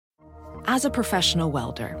As a professional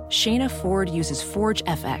welder, Shayna Ford uses Forge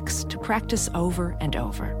FX to practice over and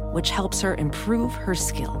over, which helps her improve her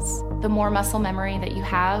skills. The more muscle memory that you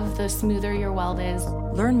have, the smoother your weld is.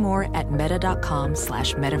 Learn more at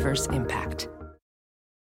meta.com/metaverse impact.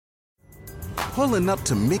 Pulling up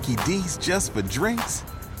to Mickey D's just for drinks?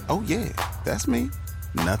 Oh yeah, that's me.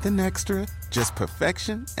 Nothing extra, just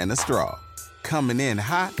perfection and a straw. Coming in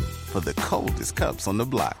hot for the coldest cups on the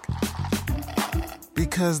block.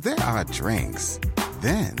 Because there are drinks.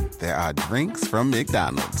 Then there are drinks from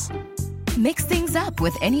McDonald's. Mix things up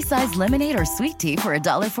with any size lemonade or sweet tea for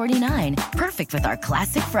 $1.49. Perfect with our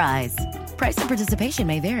classic fries. Price and participation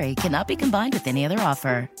may vary. Cannot be combined with any other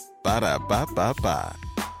offer. Ba-da-ba-ba-ba.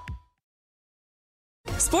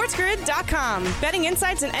 SportsGrid.com. Betting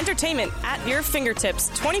insights and entertainment at your fingertips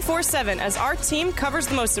 24/7 as our team covers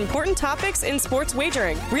the most important topics in sports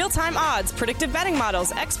wagering. Real-time odds, predictive betting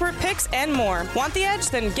models, expert picks, and more. Want the edge?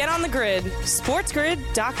 Then get on the grid.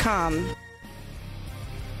 SportsGrid.com.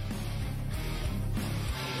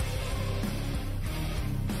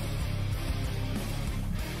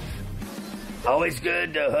 Always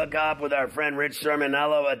good to hook up with our friend Rich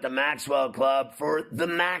Sermonello at the Maxwell Club for the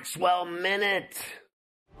Maxwell Minute.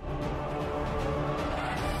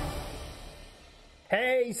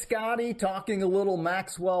 Hey, Scotty, talking a little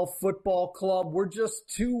Maxwell Football Club. We're just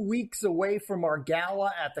 2 weeks away from our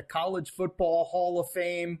gala at the College Football Hall of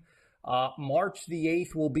Fame. March the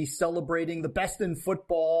 8th, we'll be celebrating the best in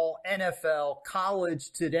football, NFL,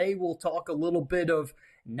 college. Today, we'll talk a little bit of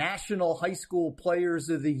National High School Players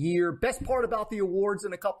of the Year. Best part about the awards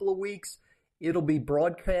in a couple of weeks, it'll be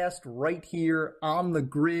broadcast right here on the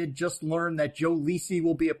grid. Just learned that Joe Lisi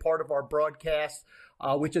will be a part of our broadcast,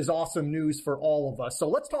 which is awesome news for all of us. So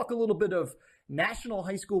let's talk a little bit of National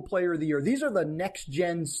High School Player of the Year. These are the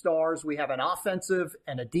next-gen stars. We have an offensive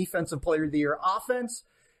and a defensive Player of the Year. Offense,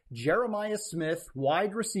 Jeremiah Smith,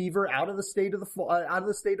 wide receiver out of the state of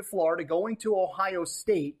Florida, going to Ohio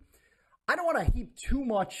State. I don't want to heap too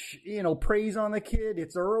much, praise on the kid.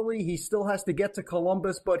 It's early. He still has to get to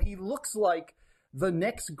Columbus, but he looks like the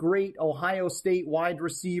next great Ohio State wide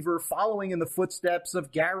receiver, following in the footsteps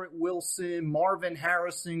of Garrett Wilson, Marvin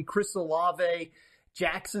Harrison, Chris Olave,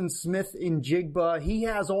 Jackson Smith in Jigba. He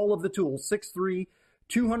has all of the tools. 6'3",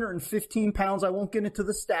 215 pounds. I won't get into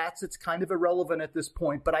the stats. It's kind of irrelevant at this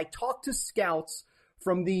point, but I talked to scouts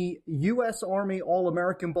from the U.S. Army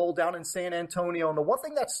All-American Bowl down in San Antonio. And the one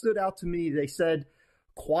thing that stood out to me, they said,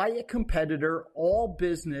 quiet competitor, all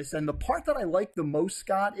business. And the part that I like the most,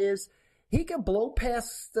 Scott, is he can blow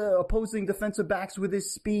past opposing defensive backs with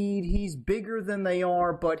his speed. He's bigger than they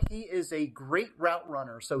are, but he is a great route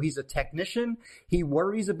runner. So he's a technician. He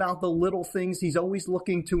worries about the little things. He's always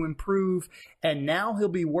looking to improve. And now he'll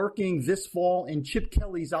be working this fall in Chip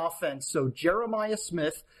Kelly's offense. So Jeremiah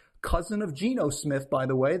Smith, cousin of Geno Smith, by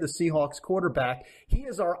the way, the Seahawks quarterback. He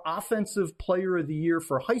is our offensive player of the year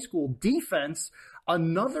for high school. Defense,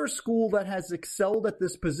 another school that has excelled at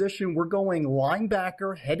this position. We're going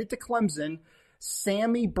linebacker, headed to Clemson,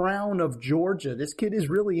 Sammy Brown of Georgia. This kid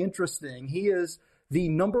is really interesting. He is the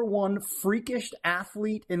number one freakish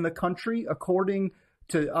athlete in the country, according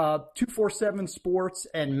to 247 Sports,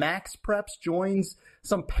 and Max Preps joins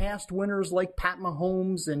some past winners like Pat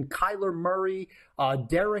Mahomes and Kyler Murray,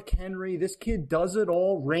 Derrick Henry. This kid does it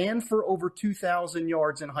all, ran for over 2,000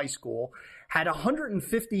 yards in high school, had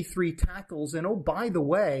 153 tackles, and oh, by the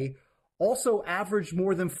way, also averaged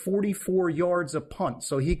more than 44 yards a punt.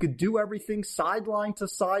 So he could do everything, sideline to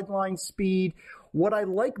sideline speed. What I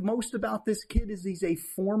like most about this kid is he's a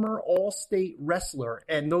former all-state wrestler,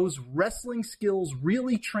 and those wrestling skills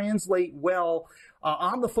really translate well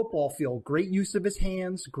on the football field. Great use of his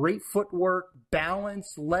hands, great footwork,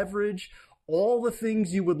 balance, leverage, all the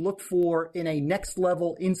things you would look for in a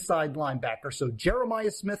next-level inside linebacker. So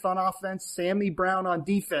Jeremiah Smith on offense, Sammy Brown on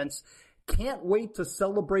defense. Can't wait to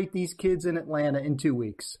celebrate these kids in Atlanta in 2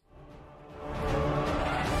 weeks.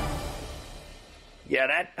 Yeah,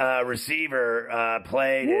 that receiver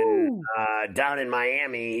played down in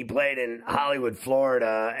Miami. He played in Hollywood,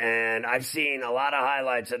 Florida, and I've seen a lot of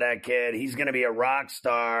highlights of that kid. He's going to be a rock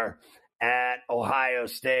star at Ohio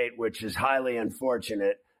State, which is highly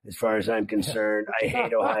unfortunate as far as I'm concerned. I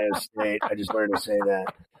hate Ohio State. I just wanted to say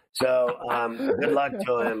that. So good luck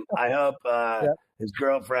to him. I hope his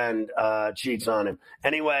girlfriend cheats on him.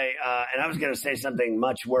 Anyway, and I was going to say something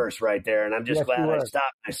much worse right there, and I'm just glad I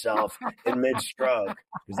stopped myself in mid-stroke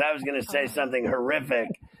because I was going to say something horrific.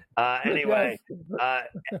 Anyway,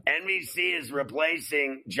 NBC is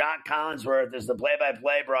replacing Jock Collinsworth as the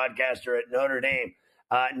play-by-play broadcaster at Notre Dame.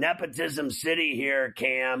 Nepotism City here,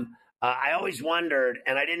 Cam. I always wondered,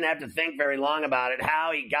 and I didn't have to think very long about it,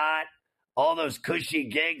 how he got all those cushy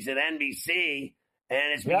gigs at NBC,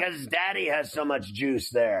 and it's because his daddy has so much juice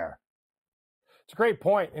there. It's a great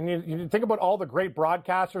point. And you think about all the great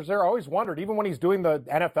broadcasters there. I always wondered, even when he's doing the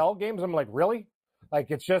NFL games, I'm like, really?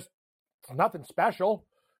 Like, it's just nothing special.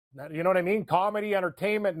 You know what I mean? Comedy,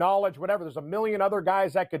 entertainment, knowledge, whatever. There's a million other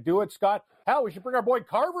guys that could do it, Scott. Hell, we should bring our boy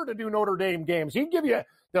Carver to do Notre Dame games. He'd give you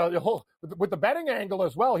the whole, with the betting angle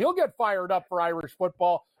as well. He'll get fired up for Irish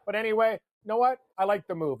football. But anyway, you know what? I like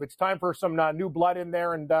the move. It's time for some new blood in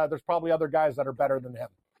there, and there's probably other guys that are better than him.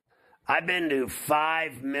 I've been to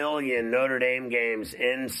 5 million Notre Dame games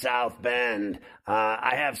in South Bend.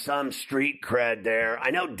 I have some street cred there. I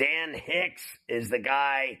know Dan Hicks is the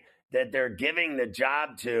guy that they're giving the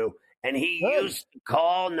job to, and he used to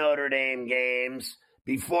call Notre Dame games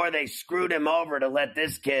before they screwed him over to let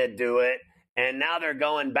this kid do it, and now they're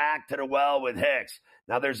going back to the well with Hicks.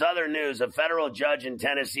 Now, there's other news. A federal judge in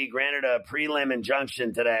Tennessee granted a prelim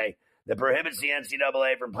injunction today that prohibits the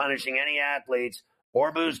NCAA from punishing any athletes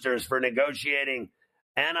or boosters for negotiating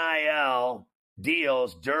NIL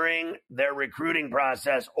deals during their recruiting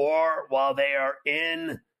process or while they are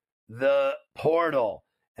in the portal.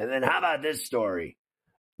 And then how about this story?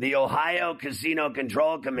 The Ohio Casino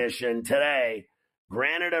Control Commission today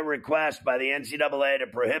granted a request by the NCAA to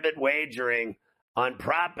prohibit wagering on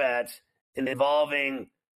prop bets involving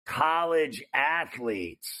college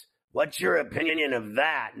athletes. What's your opinion of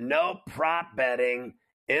that? No prop betting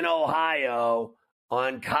in Ohio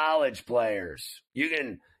on college players. You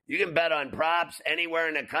can bet on props anywhere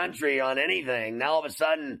in the country on anything. Now all of a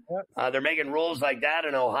sudden they're making rules like that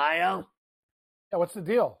in Ohio. Yeah, what's the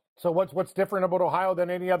deal? So what's different about Ohio than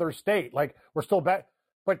any other state? Like, we're still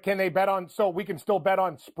but can they bet on? So we can still bet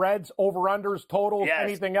on spreads, over/unders, totals,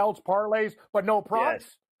 anything else, parlays, but no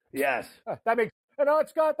props. Yes. That makes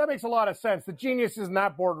Scott. That makes a lot of sense. The geniuses in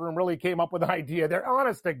that boardroom really came up with an idea. They're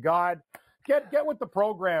honest to God. Get with the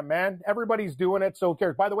program, man. Everybody's doing it, so who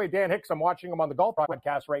cares? By the way, Dan Hicks, I'm watching him on the golf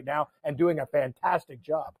podcast right now and doing a fantastic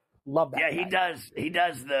job. Love that. Yeah, guy. He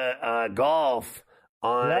does the golf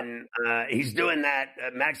on. He's doing that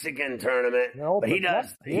Mexican tournament, but he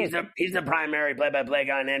does. He's the primary play-by-play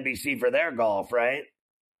guy on NBC for their golf, right?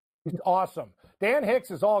 He's awesome. Dan Hicks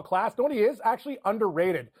is all class. You know what he is? Actually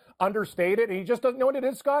underrated, understated, and he just doesn't know what it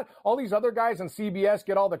is, Scott. All these other guys on CBS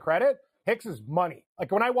get all the credit. Hicks is money.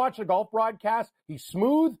 Like, when I watch a golf broadcast, he's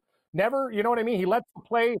smooth, never, you know what I mean? He lets the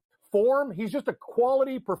play form. He's just a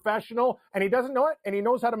quality professional, and he doesn't know it, and he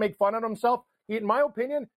knows how to make fun of himself. In my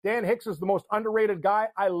opinion, Dan Hicks is the most underrated guy.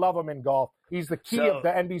 I love him in golf. He's the key of the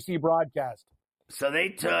NBC broadcast. So they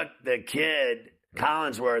took the kid,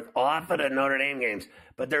 Collinsworth, off of the Notre Dame games,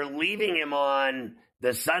 but they're leaving him on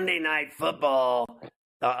the Sunday Night Football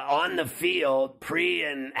on the field pre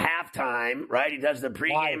and halftime, right? He does the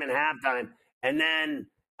pregame and halftime. And then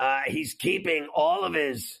he's keeping all of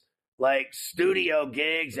his studio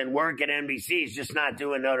gigs and work at NBC. He's just not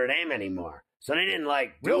doing Notre Dame anymore. So they didn't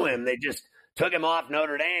do him. They just took him off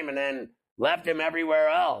Notre Dame and then left him everywhere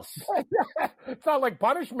else. It's not like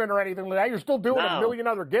punishment or anything like that. You're still doing a million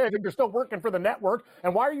other gigs. You're still working for the network.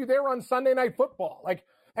 And why are you there on Sunday Night Football?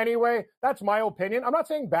 Anyway, that's my opinion. I'm not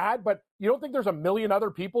saying bad, but you don't think there's a million other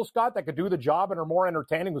people, Scott, that could do the job and are more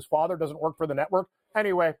entertaining whose father doesn't work for the network?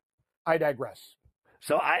 Anyway, I digress.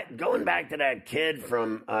 So going back to that kid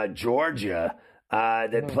from Georgia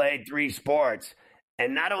that played 3 sports,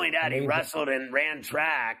 and not only that, he wrestled and ran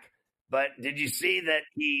track, but did you see that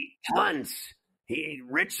he punts?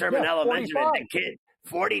 Rich Sermonello mentioned it, the kid,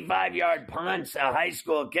 45-yard punts, a high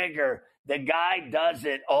school kicker. The guy does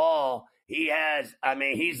it all. He has,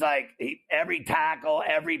 he's every tackle,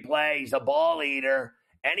 every play, he's a ball eater,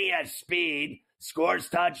 and he has speed, scores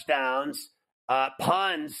touchdowns,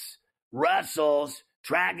 punts, wrestles,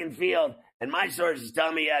 track and field. And my sources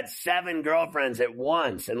tell me he had 7 girlfriends at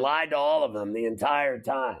once and lied to all of them the entire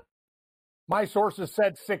time. My sources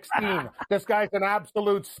said 16. This guy's an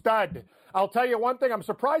absolute stud. I'll tell you one thing. I'm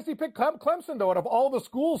surprised he picked Clemson, though. Out of all the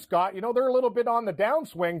schools, Scott, they're a little bit on the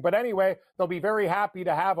downswing. But anyway, they'll be very happy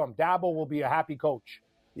to have him. Dabble will be a happy coach.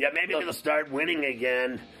 Yeah, maybe they'll start winning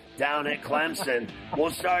again down at Clemson.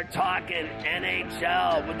 We'll start talking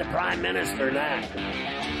NHL with the Prime Minister next.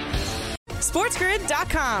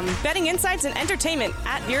 SportsGrid.com. Betting insights and entertainment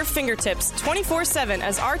at your fingertips 24/7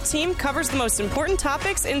 as our team covers the most important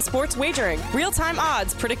topics in sports wagering. Real-time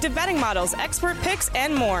odds, predictive betting models, expert picks,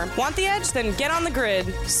 and more. Want the edge? Then get on the grid.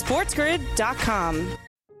 SportsGrid.com.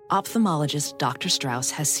 Ophthalmologist Dr. Strauss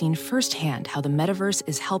has seen firsthand how the metaverse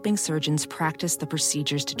is helping surgeons practice the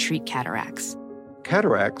procedures to treat cataracts.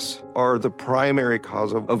 Cataracts are the primary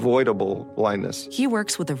cause of avoidable blindness. He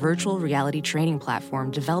works with a virtual reality training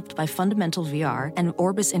platform developed by Fundamental VR and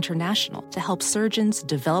Orbis International to help surgeons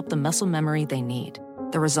develop the muscle memory they need.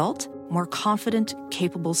 The result? More confident,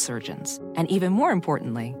 capable surgeons. And even more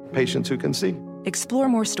importantly, patients who can see. Explore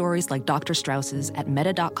more stories like Dr. Strauss's at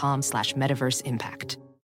meta.com/metaverse impact.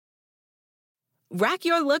 Rack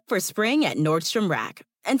your look for spring at Nordstrom Rack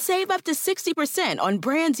and save up to 60% on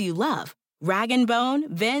brands you love. Rag &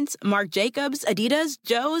 Bone, Vince, Marc Jacobs, Adidas,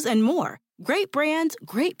 Joe's, and more. Great brands,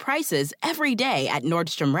 great prices every day at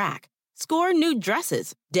Nordstrom Rack. Score new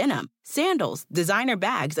dresses, denim, sandals, designer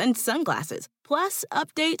bags, and sunglasses, plus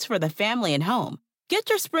updates for the family and home. Get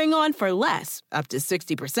your spring on for less, up to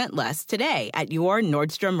 60% less, today at your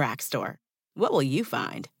Nordstrom Rack store. What will you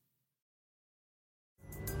find?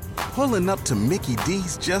 Pulling up to Mickey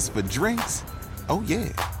D's just for drinks? Oh yeah,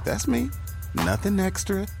 that's me. Nothing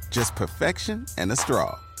extra, just perfection and a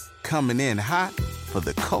straw. Coming in hot for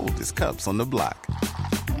the coldest cups on the block.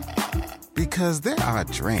 Because there are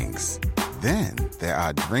drinks. Then there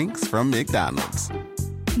are drinks from McDonald's.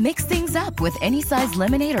 Mix things up with any size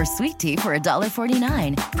lemonade or sweet tea for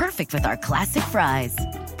 $1.49. Perfect with our classic fries.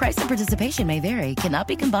 Price and participation may vary. Cannot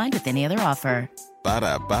be combined with any other offer.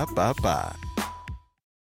 Ba-da-ba-ba-ba.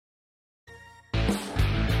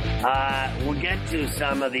 We'll get to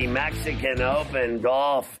some of the Mexican Open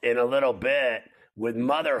golf in a little bit with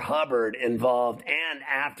Mother Hubbard involved and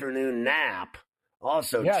afternoon nap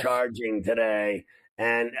also charging today,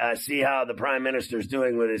 and see how the Prime Minister's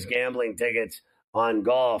doing with his gambling tickets on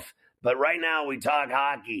golf. But right now we talk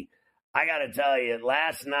hockey. I got to tell you,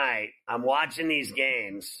 last night I'm watching these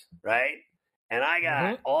games, right? And I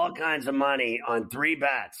got all kinds of money on 3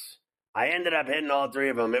 bets. I ended up hitting all 3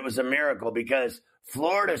 of them. It was a miracle because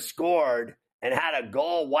Florida scored and had a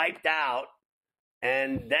goal wiped out,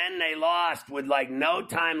 and then they lost with like no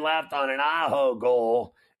time left on an Aho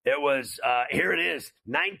goal. It was, here it is,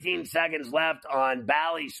 19 seconds left on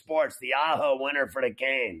Bally Sports, the Aho winner for the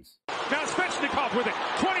Canes. Now Svechnikov with it,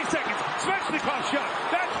 20 seconds, Svechnikov shot,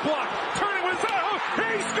 that's blocked, turning with Aho,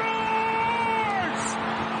 he scores!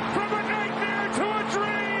 From a nightmare to a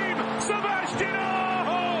dream, Sebastian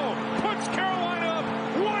Aho puts Carolina up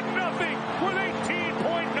 1-0 with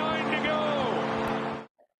 18.9 to go.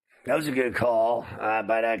 That was a good call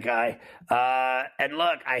by that guy. And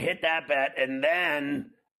look, I hit that bet, and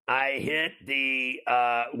then I hit the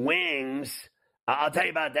Wings. I'll tell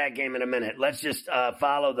you about that game in a minute. Let's just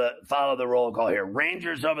follow the roll call here.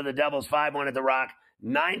 Rangers over the Devils 5-1 at the Rock.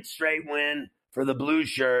 9th straight win for the Blue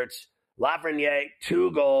Shirts. Lafreniere,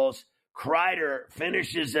 2 goals. Kreider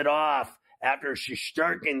finishes it off after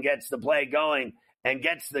Shesterkin gets the play going and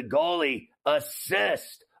gets the goalie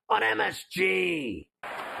assist on MSG.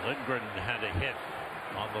 Lindgren had a hit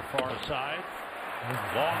on the far side.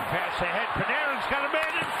 Long pass ahead. Panarin's got a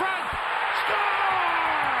man in front. Score!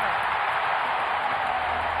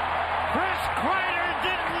 Chris Kreider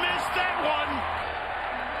didn't miss that one.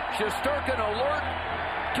 Shesterkin alert.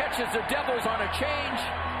 Catches the Devils on a change.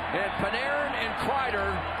 And Panarin and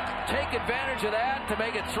Kreider take advantage of that to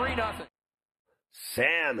make it 3-0.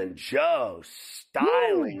 Sam and Joe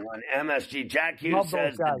styling on MSG. Jack Hughes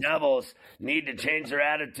says the Devils need to change their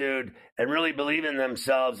attitude and really believe in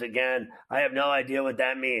themselves again. I have no idea what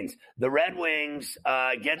that means. The Red Wings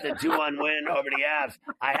get the 2-1 win over the Avs.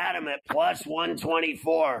 I had them at plus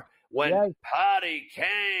 124 when Patty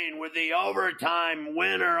Kane with the overtime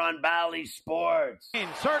winner on Bally Sports.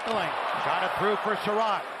 Circling. Got it through for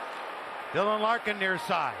Sherratt. Dylan Larkin near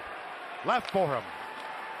side. Left for him.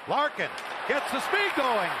 Larkin gets the speed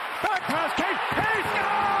going. Back pass, Kane. He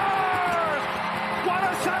scores! What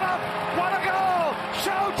a setup! What a goal!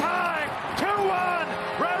 Showtime! 2-1.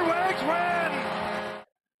 Red Wings win.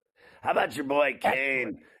 How about your boy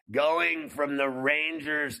Kane going from the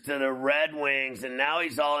Rangers to the Red Wings, and now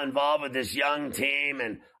he's all involved with this young team?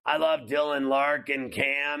 And I love Dylan Larkin,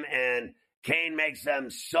 Cam, and Kane makes them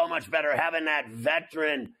so much better. Having that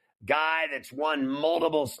veteran guy that's won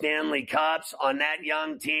multiple Stanley Cups on that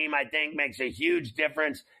young team, I think makes a huge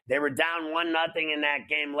difference. They were down 1-0 in that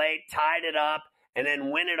game late, tied it up, and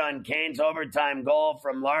then win it on Kane's overtime goal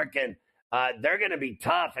from Larkin. They're going to be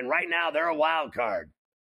tough, and right now they're a wild card.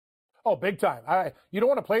 Oh, big time. You don't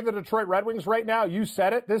want to play the Detroit Red Wings right now. You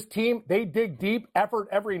said it. This team, they dig deep, effort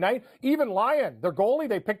every night. Even Lyon, their goalie,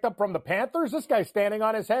 they picked up from the Panthers. This guy's standing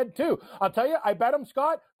on his head, too. I'll tell you, I bet him,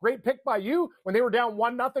 Scott. Great pick by you. When they were down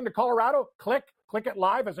 1-0 to Colorado, click it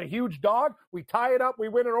live as a huge dog. We tie it up. We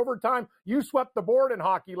win in overtime. You swept the board in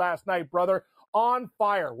hockey last night, brother. On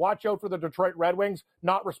fire. Watch out for the Detroit Red Wings,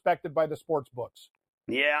 not respected by the sports books.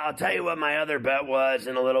 Yeah, I'll tell you what my other bet was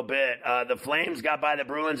in a little bit. The Flames got by the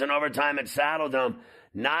Bruins in overtime at Saddledome.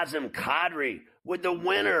 Nazem Kadri with the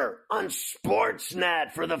winner on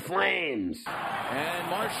Sportsnet for the Flames. And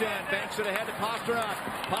Marchand banks it ahead to Pasternak.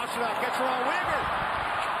 Pasternak gets her on winger.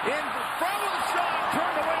 In front of the shot,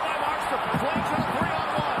 turned away by Markstrom. Flames in a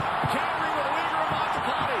 3-on-1. Kadri with a winger and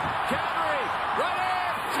Montepati. Kadri, right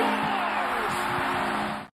in,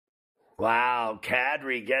 scores! Wow,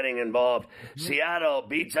 Kadri getting involved. Seattle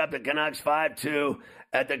beats up the Canucks 5-2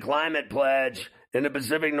 at the Climate Pledge in the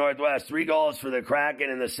Pacific Northwest. 3 goals for the Kraken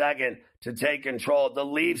in the second to take control. The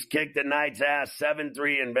Leafs kicked the Knights' ass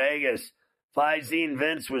 7-3 in Vegas. Faizine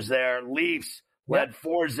Vince was there. Leafs led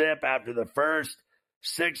 4-0 after the first.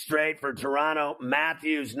 6 straight for Toronto.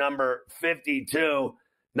 Matthews, number 52.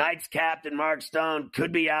 Knights captain Mark Stone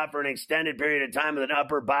could be out for an extended period of time with an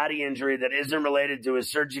upper body injury that isn't related to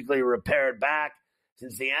his surgically repaired back.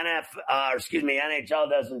 Since the NHL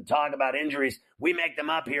doesn't talk about injuries, we make them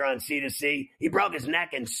up here on C2C. He broke his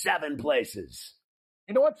neck in 7 places.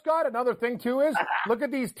 You know what, Scott? Another thing, too, is look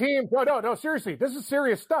at these teams. No, seriously. This is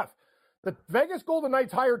serious stuff. The Vegas Golden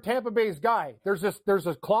Knights hired Tampa Bay's guy. There's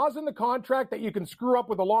a clause in the contract that you can screw up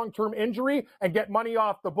with a long-term injury and get money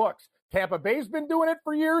off the books. Tampa Bay's been doing it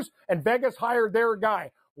for years, and Vegas hired their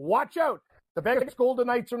guy. Watch out. The Vegas Golden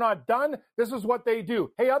Knights are not done. This is what they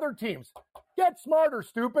do. Hey, other teams, get smarter,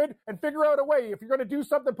 stupid, and figure out a way. If you're going to do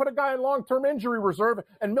something, put a guy in long-term injury reserve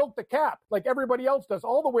and milk the cap like everybody else does.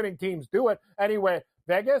 All the winning teams do it. Anyway,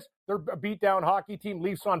 Vegas, they're a beat-down hockey team.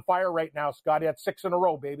 Leafs on fire right now, Scotty. That's 6 in a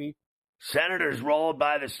row, baby. Senators rolled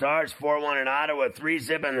by the Stars 4-1 in Ottawa,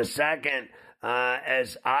 3-0 in the second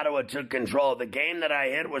as Ottawa took control. The game that I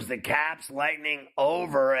hit was the Caps Lightning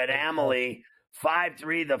over at Amalie,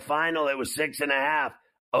 5-3 the final. It was 6.5.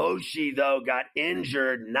 Oshie, though, got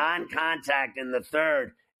injured, non-contact in the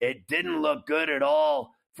third. It didn't look good at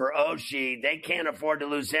all for Oshie. They can't afford to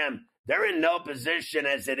lose him. They're in no position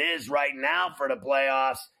as it is right now for the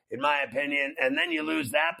playoffs, in my opinion. And then you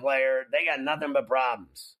lose that player, they got nothing but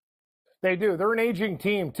problems. They do. They're an aging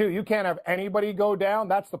team, too. You can't have anybody go down.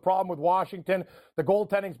 That's the problem with Washington. The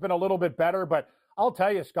goaltending's been a little bit better, but I'll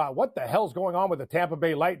tell you, Scott, what the hell's going on with the Tampa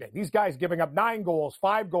Bay Lightning? These guys giving up 9 goals,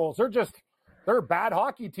 5 goals. They're a bad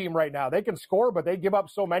hockey team right now. They can score, but they give up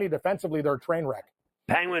so many defensively. They're a train wreck.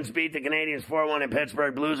 Penguins beat the Canadiens 4-1 in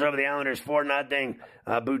Pittsburgh. Blues over the Islanders 4-0.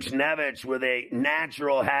 Buchnevich with a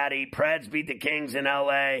natural hattie. Preds beat the Kings in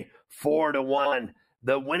L.A. 4-1.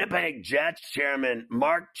 The Winnipeg Jets chairman,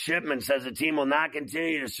 Mark Chipman, says the team will not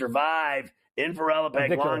continue to survive in Ferrall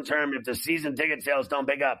long-term if the season ticket sales don't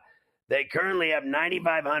pick up. They currently have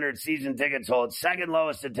 9,500 season tickets sold, second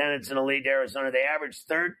lowest attendance in Elite Arizona. They average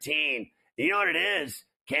 13. You know what it is,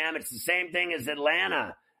 Cam? It's the same thing as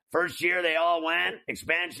Atlanta. First year, they all went.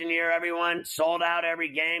 Expansion year, everyone sold out every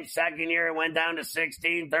game. Second year, it went down to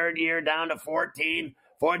 16. Third year, down to 14.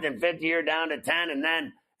 Fourth and fifth year, down to 10. And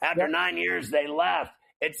then after 9 years, they left.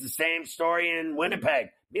 It's the same story in Winnipeg.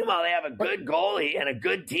 Meanwhile, they have a good goalie and a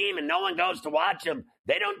good team, and no one goes to watch them.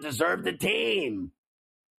 They don't deserve the team.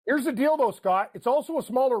 Here's the deal, though, Scott. It's also a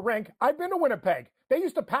smaller rink. I've been to Winnipeg. They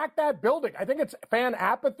used to pack that building. I think it's fan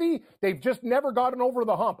apathy. They've just never gotten over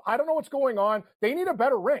the hump. I don't know what's going on. They need a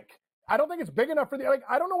better rink. I don't think it's big enough for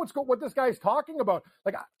I don't know what this guy's talking about.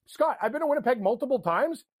 Scott, I've been to Winnipeg multiple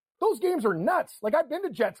times. Those games are nuts. I've been to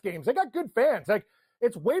Jets games. They got good fans.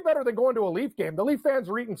 It's way better than going to a Leaf game. The Leaf fans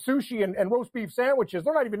are eating sushi and roast beef sandwiches.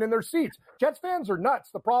 They're not even in their seats. Jets fans are nuts.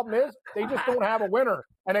 The problem is they just don't have a winner,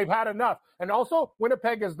 and they've had enough. And also,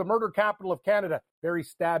 Winnipeg is the murder capital of Canada. Very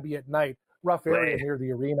stabby at night. Rough area near the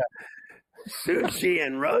arena. Sushi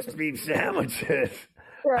and roast beef sandwiches.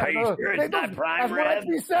 Yeah, are you sure it's not prime rib?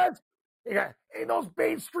 He says. Yeah, hey, those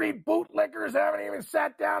Bay Street bootlickers haven't even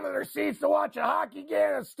sat down in their seats to watch a hockey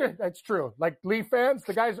game. That's true. Leaf fans,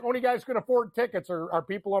 only guys who can afford tickets are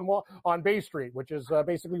people on Bay Street, which is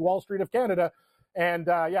basically Wall Street of Canada. And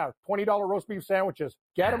 $20 roast beef sandwiches.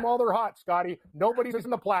 Get them while they're hot, Scotty. Nobody's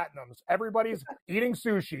in the Platinums. Everybody's eating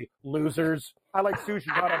sushi. Losers. I like sushi,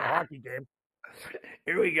 not on a hockey game.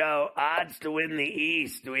 Here we go. Odds to win the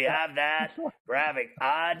East. Do we have that graphic?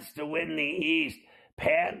 Odds to win the East.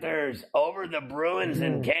 Panthers over the Bruins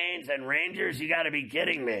and Canes and Rangers. You got to be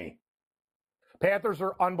kidding me. Panthers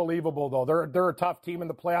are unbelievable, though. They're a tough team in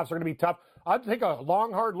the playoffs. They're going to be tough. I'd take a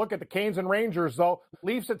long, hard look at the Canes and Rangers, though.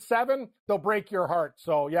 Leafs at 7, they'll break your heart.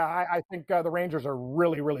 So, yeah, I think the Rangers are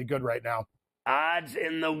really, really good right now. Odds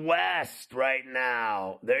in the West right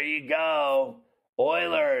now. There you go.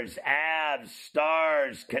 Oilers, Avs,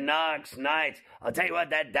 Stars, Canucks, Knights. I'll tell you what,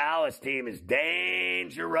 that Dallas team is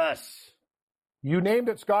dangerous. You named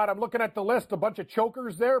it, Scott. I'm looking at the list, a bunch of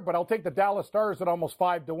chokers there, but I'll take the Dallas Stars at almost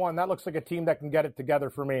 5-1. That looks like a team that can get it together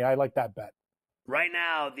for me. I like that bet. Right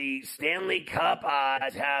now, the Stanley Cup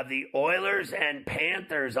odds have the Oilers and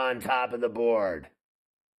Panthers on top of the board.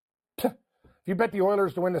 If you bet the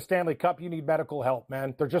Oilers to win the Stanley Cup, you need medical help,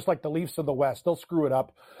 man. They're just like the Leafs of the West. They'll screw it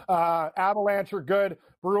up. Avalanche are good.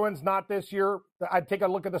 Bruins not this year. I'd take a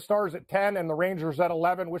look at the Stars at 10 and the Rangers at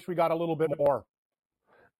 11. Wish we got a little bit more.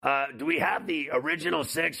 Do we have the original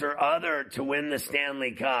 6 or other to win the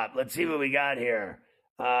Stanley Cup? Let's see what we got here.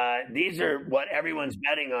 These are what everyone's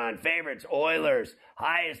betting on. Favorites, Oilers.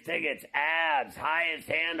 Highest tickets, Avs. Highest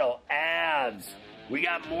handle, Avs. We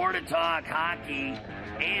got more to talk hockey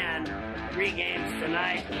and 3 games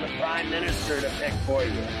tonight and the Prime Minister to pick for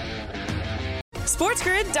you.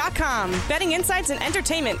 SportsGrid.com. Betting insights and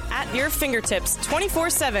entertainment at your fingertips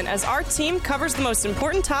 24/7 as our team covers the most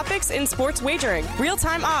important topics in sports wagering.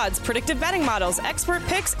 Real-time odds, predictive betting models, expert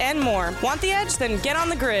picks, and more. Want the edge? Then get on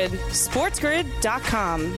the grid.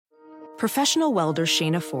 SportsGrid.com. Professional welder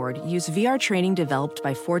Shayna Ford used VR training developed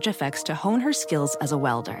by ForgeFX to hone her skills as a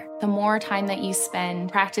welder. The more time that you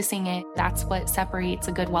spend practicing it, that's what separates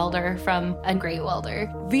a good welder from a great welder.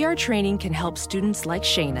 VR training can help students like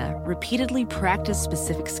Shayna repeatedly practice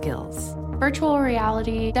specific skills. Virtual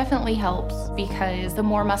reality definitely helps because the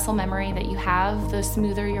more muscle memory that you have, the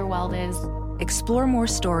smoother your weld is. Explore more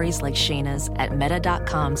stories like Shayna's at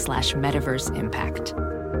meta.com/metaverseimpact.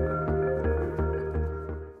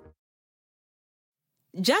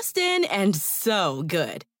 Just in and so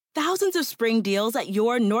good. Thousands of spring deals at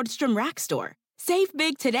your Nordstrom Rack store. Save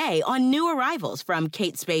big today on new arrivals from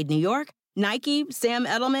Kate Spade New York, Nike, Sam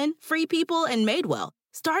Edelman, Free People, and Madewell,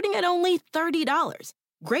 starting at only $30.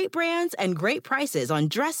 Great brands and great prices on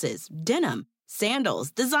dresses, denim,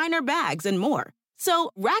 sandals, designer bags, and more.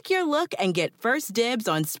 So rack your look and get first dibs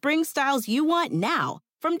on spring styles you want now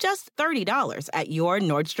from just $30 at your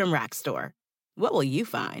Nordstrom Rack store. What will you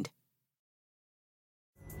find?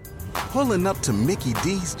 Pulling up to Mickey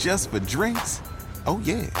D's just for drinks? Oh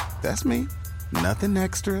yeah, that's me. Nothing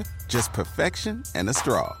extra, just perfection and a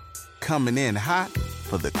straw. Coming in hot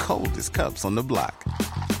for the coldest cups on the block.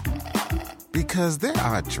 Because there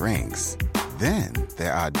are drinks. Then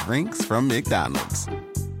there are drinks from McDonald's.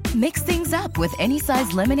 Mix things up with any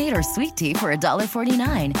size lemonade or sweet tea for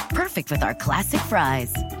 $1.49. Perfect with our classic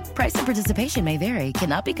fries. Price and participation may vary.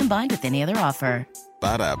 Cannot be combined with any other offer.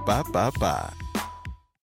 Ba-da-ba-ba-ba.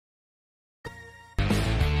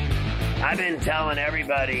 I've been telling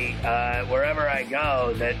everybody wherever I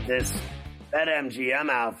go that this BetMGM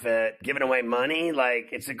outfit, giving away money, like,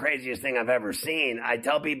 it's the craziest thing I've ever seen. I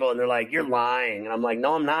tell people, and they're like, you're lying. And I'm like,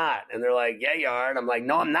 no, I'm not. And they're like, yeah, you are. And I'm like,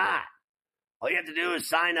 no, I'm not. All you have to do is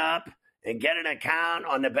sign up and get an account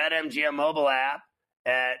on the BetMGM mobile app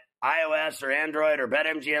at iOS or Android or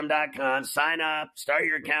BetMGM.com. Sign up, start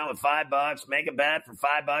your account with $5, make a bet for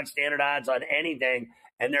 $5, standard odds on anything,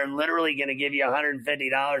 and they're literally going to give you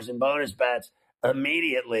 $150 in bonus bets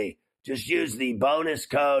immediately. Just use the bonus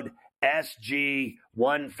code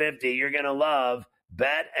SG150. You're going to love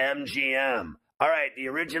BetMGM. All right, the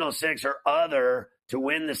original 6 or other to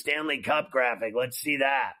win the Stanley Cup graphic. Let's see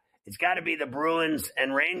that. It's got to be the Bruins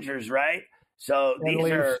and Rangers, right? So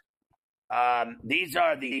these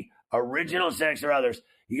are the original 6 or others.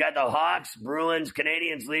 You got the Hawks, Bruins,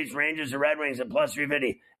 Canadians, Leafs, Rangers, or Red Wings at plus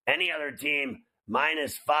 350. Any other team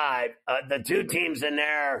 -5. The 2 teams in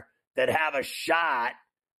there that have a shot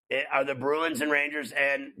are the Bruins and Rangers,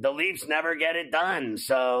 and the Leafs never get it done.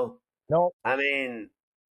 So, no, I mean,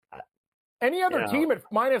 any other team at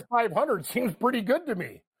 -500 seems pretty good to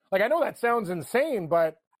me. Like, I know that sounds insane,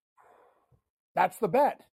 but that's the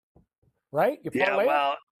bet, right? You parlay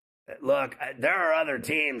well, look, there are other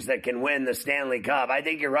teams that can win the Stanley Cup. I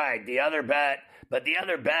think you're right. The other bet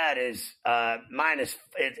is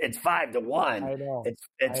it's 5-1. I know.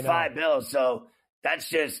 It's $5. So that's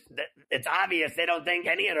just, it's obvious they don't think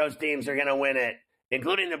any of those teams are going to win it,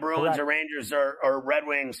 including the Bruins or Rangers or Red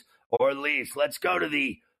Wings or Leafs. Let's go to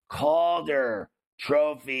the Calder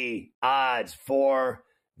Trophy odds for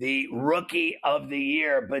the Rookie of the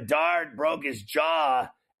Year. Bedard broke his jaw,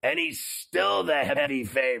 and he's still the heavy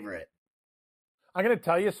favorite. I'm going to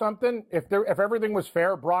tell you something. If everything was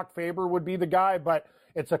fair, Brock Faber would be the guy, but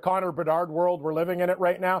it's a Connor Bedard world. We're living in it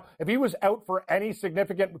right now. If he was out for any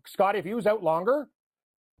significant, Scotty, if he was out longer,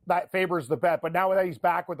 that Faber's the bet. But now that he's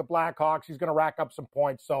back with the Blackhawks, he's going to rack up some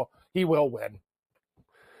points, so he will win.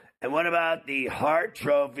 And what about the Hart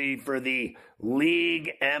Trophy for the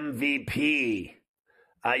league MVP?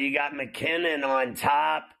 You got McKinnon on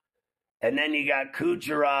top, and then you got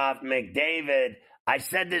Kucherov, McDavid. I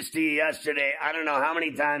said this to you yesterday. I don't know how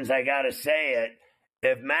many times I got to say it.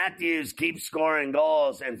 If Matthews keeps scoring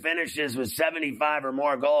goals and finishes with 75 or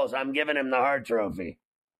more goals, I'm giving him the Hart Trophy.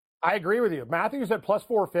 I agree with you. Matthews at plus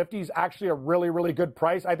 450 is actually a really, really good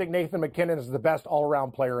price. I think Nathan McKinnon is the best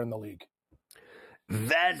all-around player in the league.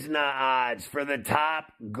 Vezina odds for the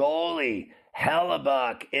top goalie,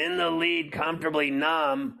 Hellebuck, in the lead, comfortably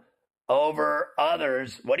numb over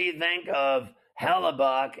others. What do you think of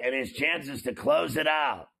Hellebuck and his chances to close it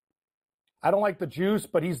out? I don't like the juice,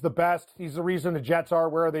 but he's the best. He's the reason the Jets are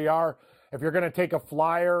where they are. If you're going to take a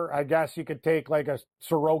flyer, I guess you could take like a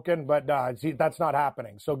Sorokin, but that's not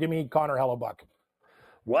happening. So give me Connor Hellebuck.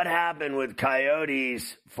 What happened with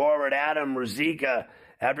Coyotes forward Adam Ruzicka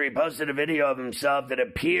after he posted a video of himself that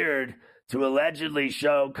appeared to allegedly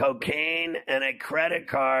show cocaine and a credit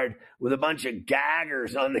card with a bunch of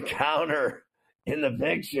gaggers on the counter in the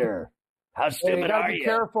picture? How stupid are you? Be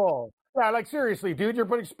careful. Yeah, like seriously, dude, you're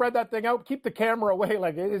putting spread that thing out. Keep the camera away.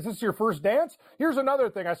 Like, is this your first dance? Here's another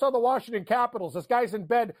thing. I saw the Washington Capitals. This guy's in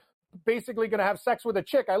bed, basically going to have sex with a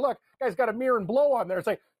chick. I look, guy's got a mirror and blow on there. It's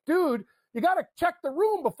like, dude, you got to check the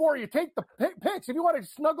room before you take the pics. If you want to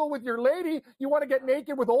snuggle with your lady, you want to get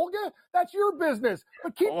naked with Olga, that's your business.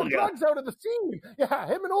 But keep the drugs out of the scene. Yeah,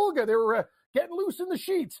 him and Olga, they were getting loose in the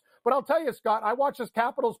sheets. But I'll tell you, Scott, I watched this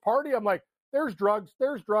Capitals party. I'm like, there's drugs,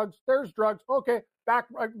 there's drugs, there's drugs. Okay, back.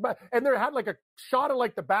 And they had like a shot of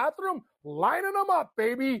like the bathroom, lining them up,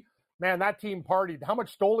 baby. Man, that team partied. How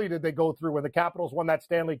much Stoli did they go through when the Capitals won that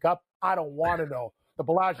Stanley Cup? I don't want to know. The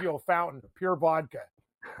Bellagio fountain, pure vodka.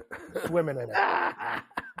 Swimming in it.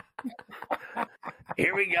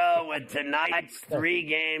 Here we go with tonight's 3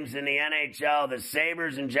 games in the NHL. The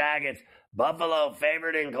Sabres and Jackets. Buffalo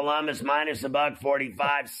favored in Columbus minus $1.45,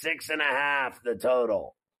 6.5 the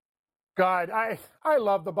total. God, I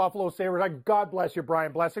love the Buffalo Sabres. God bless you,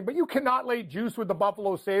 Brian Blessing, but you cannot lay juice with the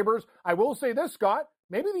Buffalo Sabres. I will say this, Scott,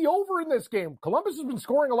 maybe the over in this game. Columbus has been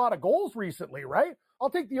scoring a lot of goals recently, right? I'll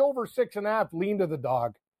take the over 6.5, lean to the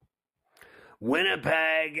dog.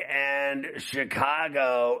 Winnipeg and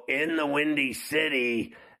Chicago in the Windy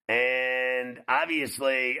City. And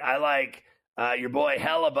obviously, I like your boy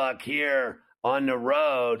Hellebuck here on the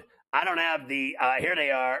road. I don't have the, here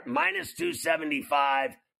they are, minus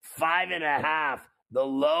 275, 5.5, the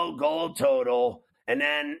low goal total. And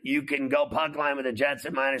then you can go puck line with the Jets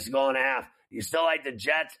at minus $1.5. You still like the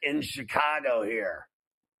Jets in Chicago here.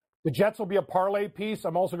 The Jets will be a parlay piece.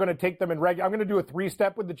 I'm also going to take them in regular. I'm going to do a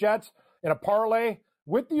 3-step with the Jets in a parlay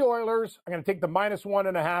with the Oilers. I'm going to take the minus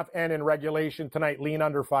 1.5 and in regulation tonight, lean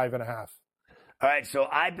under 5.5. All right, so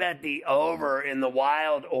I bet the over in the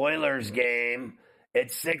Wild Oilers game.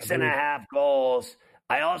 It's 6.5 goals.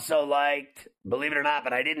 I also liked, believe it or not,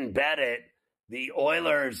 but I didn't bet it, the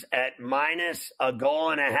Oilers at minus $1.5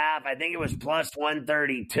 goals. I think it was plus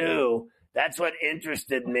 132. That's what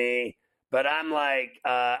interested me. But I'm like,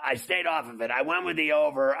 I stayed off of it. I went with the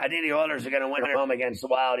over. I think the Oilers are going to win at home against the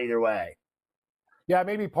Wild either way. Yeah,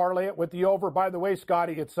 maybe parlay it with the over. By the way,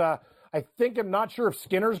 Scotty, it's I'm not sure if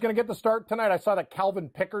Skinner's going to get the start tonight. I saw that Calvin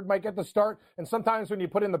Pickard might get the start. And sometimes when you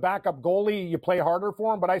put in the backup goalie, you play harder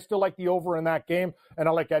for him. But I still like the over in that game, and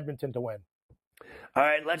I like Edmonton to win. All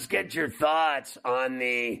right, let's get your thoughts on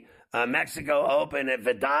the Mexico Open at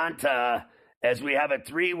Vedanta. As we have a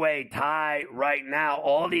 3-way tie right now,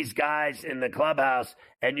 all these guys in the clubhouse,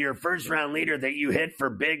 and your first-round leader that you hit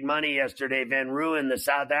for big money yesterday, Van Ruin, the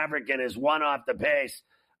South African, is 1 off the pace.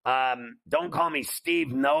 Don't call me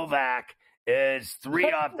Steve Novak, is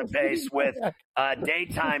 3 off the pace with a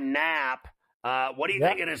daytime nap. What do you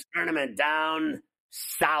think of this tournament down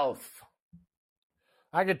south?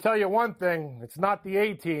 I can tell you one thing. It's not the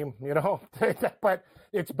A team, but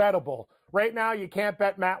it's bettable. Right now, you can't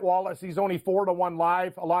bet Matt Wallace. He's only 4-1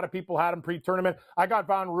 live. A lot of people had him pre-tournament. I got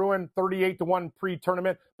Van Ruin 38-1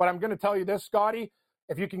 pre-tournament. But I'm going to tell you this, Scotty.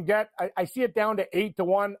 If you can get, I see it down to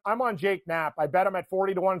 8-1. I'm on Jake Knapp. I bet him at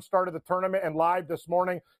 40-1 start of the tournament and live this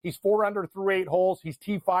morning. He's 4 under through 8 holes. He's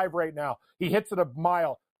T5 right now. He hits it a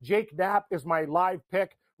mile. Jake Knapp is my live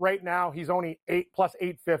pick right now. He's only 8 plus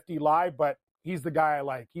 850 live, but he's the guy I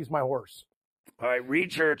like. He's my horse. All right,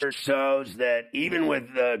 research shows that even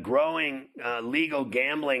with the growing legal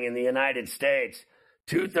gambling in the United States,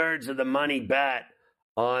 2/3 of the money bet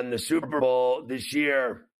on the Super Bowl this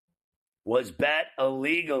year was bet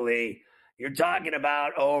illegally. You're talking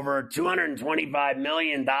about over $225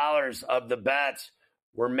 million of the bets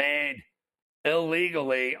were made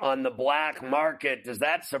illegally on the black market. Does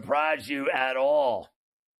that surprise you at all?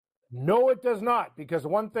 No, it does not, because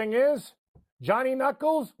one thing is, Johnny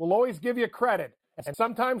Knuckles will always give you credit. And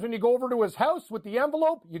sometimes when you go over to his house with the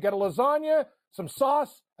envelope, you get a lasagna, some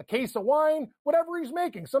sauce, a case of wine, whatever he's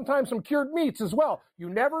making, sometimes some cured meats as well. You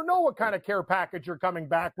never know what kind of care package you're coming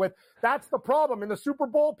back with. That's the problem. In the Super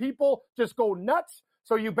Bowl, people just go nuts.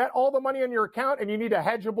 So you bet all the money on your account and you need a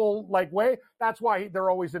hedgeable way. That's why they're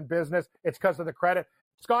always in business. It's because of the credit.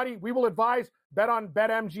 Scotty, we will advise, bet on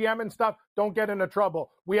BetMGM and stuff. Don't get into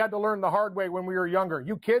trouble. We had to learn the hard way when we were younger.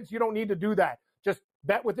 You kids, you don't need to do that. Just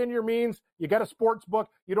bet within your means. You get a sports book.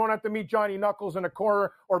 You don't have to meet Johnny Knuckles in a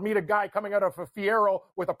corner or meet a guy coming out of a Fiero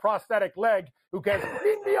with a prosthetic leg who goes,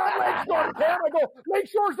 meet me on Lakeshore, Cam. I go,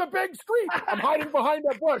 Lakeshore's a big street. I'm hiding behind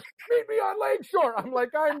a bush. Meet me on Lakeshore. I'm like,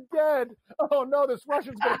 I'm dead. Oh, no, this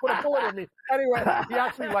Russian's going to put a bullet in me. Anyway, he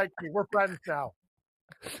actually likes me. We're friends now.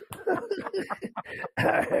 All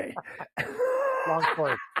right. Long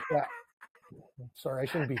story. Yeah. Sorry, I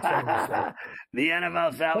shouldn't be saying this. The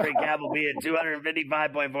NFL salary cap will be at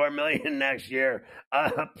 $255.4 million next year,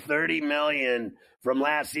 up $30 million from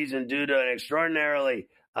last season due to an extraordinarily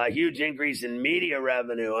huge increase in media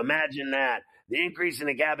revenue. Imagine that. The increase in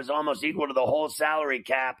the cap is almost equal to the whole salary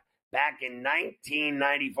cap back in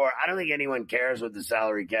 1994. I don't think anyone cares what the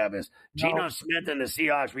salary cap is. No. Geno Smith and the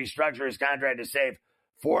Seahawks restructured his contract to save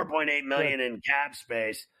 $4.8 million in cap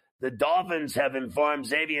space. The Dolphins have informed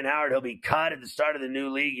Xavier Howard he'll be cut at the start of the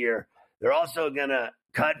new league year. They're also going to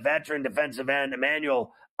cut veteran defensive end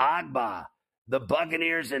Emmanuel Ogbah. The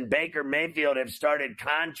Buccaneers and Baker Mayfield have started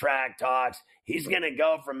contract talks. He's going to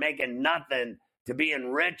go from making nothing to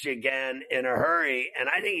being rich again in a hurry, and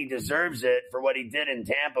I think he deserves it for what he did in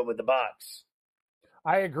Tampa with the Bucs.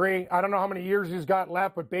 I agree. I don't know how many years he's got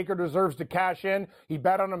left, but Baker deserves to cash in. He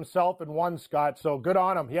bet on himself and won, Scott, so good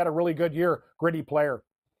on him. He had a really good year. Gritty player.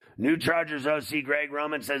 New Chargers OC Greg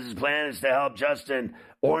Roman says his plan is to help Justin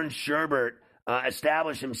Orange Sherbert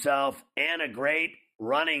establish himself and a great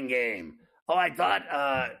running game. Oh, I thought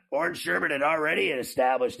Orange Sherbert had already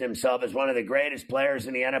established himself as one of the greatest players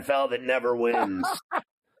in the NFL that never wins.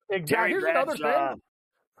 Exactly. Here's another thing.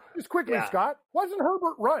 Just quickly, yeah. Scott, why doesn't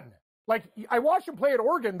Herbert run? I watched him play at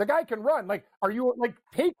Oregon. The guy can run. Are you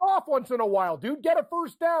take off once in a while, dude? Get a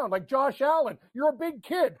first down like Josh Allen. You're a big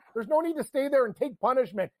kid. There's no need to stay there and take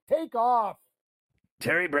punishment. Take off.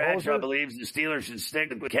 Terry Bradshaw believes the Steelers should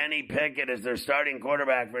stick with Kenny Pickett as their starting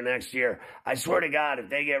quarterback for next year. I swear to God, if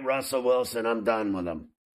they get Russell Wilson, I'm done with them.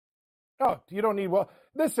 Oh, you don't need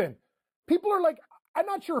listen, people are like, I'm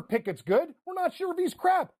not sure if Pickett's good. We're not sure if he's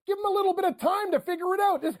crap. Give him a little bit of time to figure it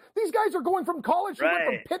out. These guys are going from college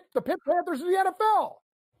to the Pitt Panthers to the NFL,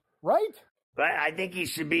 right? But I think he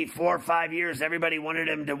should be 4 or 5 years. Everybody wanted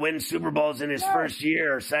him to win Super Bowls in his first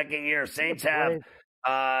year or second year. Saints have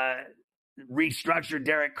restructured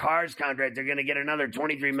Derek Carr's contract. They're going to get another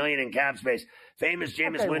 $23 million in cap space. Famous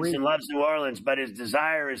Jameis Winston loves New Orleans, but his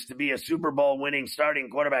desire is to be a Super Bowl winning starting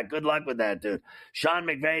quarterback. Good luck with that, dude. Sean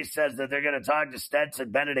McVay says that they're going to talk to Stetson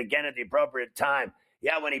Bennett again at the appropriate time.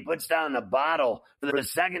 Yeah, when he puts down the bottle for the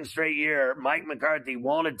second straight year, Mike McCarthy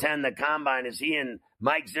won't attend the combine as he and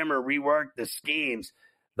Mike Zimmer rework the schemes.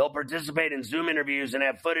 They'll participate in Zoom interviews and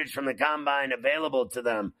have footage from the combine available to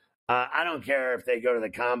them. I don't care if they go to the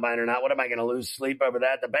combine or not. What am I going to lose sleep over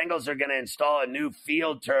that? The Bengals are going to install a new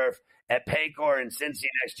field turf at Paycor in Cincy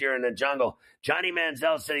next year in the jungle. Johnny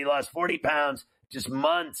Manziel said he lost 40 pounds just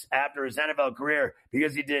months after his NFL career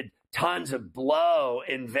because he did tons of blow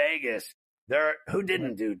in Vegas. Who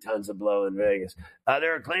didn't do tons of blow in Vegas?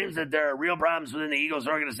 There are claims that there are real problems within the Eagles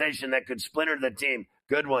organization that could splinter the team.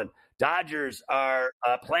 Good one. Dodgers are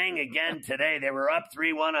playing again today. They were up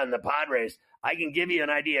 3-1 on the Padres. I can give you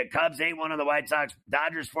an idea. Cubs 8-1 on the White Sox.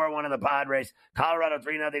 Dodgers 4-1 on the Padres. Colorado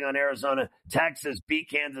 3-0 on Arizona. Texas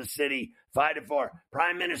beat Kansas City 5-4.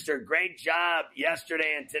 Prime Minister, great job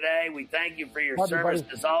yesterday and today. We thank you for your service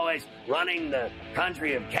as always, running the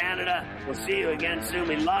country of Canada. We'll see you again soon.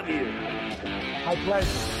 We love you. My pleasure.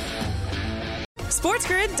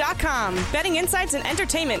 SportsGrid.com. Betting insights and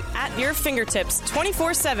entertainment at your fingertips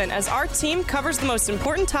 24/7 as our team covers the most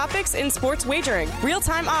important topics in sports wagering.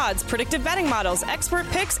 Real-time odds, predictive betting models, expert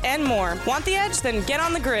picks, and more. Want the edge? Then get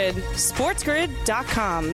on the grid.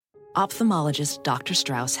 SportsGrid.com. Ophthalmologist Dr.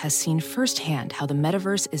 Strauss has seen firsthand how the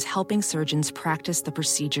metaverse is helping surgeons practice the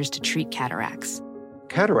procedures to treat cataracts.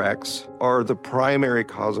 Cataracts are the primary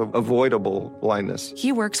cause of avoidable blindness.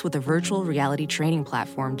 He works with a virtual reality training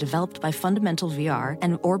platform developed by Fundamental VR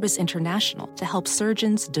and Orbis International to help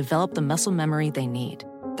surgeons develop the muscle memory they need.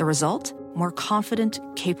 The result? More confident,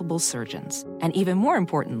 capable surgeons. And even more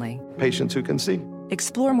importantly, patients who can see.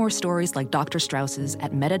 Explore more stories like Dr. Strauss's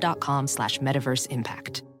at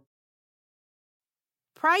meta.com/metaverseimpact.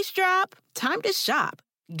 Price drop? Time to shop.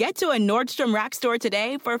 Get to a Nordstrom Rack store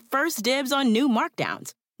today for first dibs on new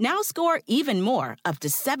markdowns. Now score even more, up to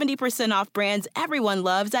 70% off brands everyone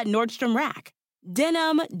loves at Nordstrom Rack.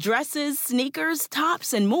 Denim, dresses, sneakers,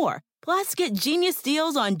 tops, and more. Plus, get genius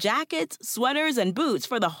deals on jackets, sweaters, and boots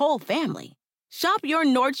for the whole family. Shop your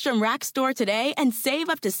Nordstrom Rack store today and save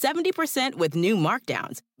up to 70% with new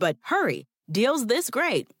markdowns. But hurry, deals this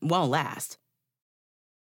great won't last.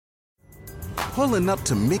 Pulling up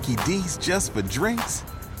to Mickey D's just for drinks?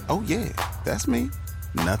 Oh yeah, that's me.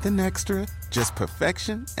 Nothing extra, just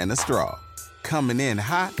perfection and a straw. Coming in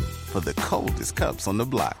hot for the coldest cups on the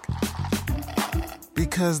block.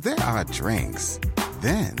 Because there are drinks.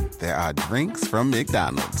 Then there are drinks from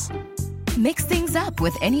McDonald's. Mix things up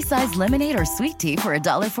with any size lemonade or sweet tea for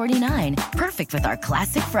 $1.49. Perfect with our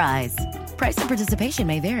classic fries. Price and participation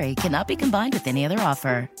may vary. Cannot be combined with any other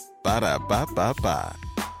offer. Ba-da-ba-ba-ba.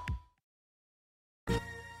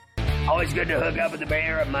 Always good to hook up with the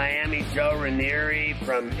mayor of Miami, Joe Raineri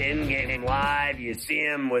from In Game Live. You see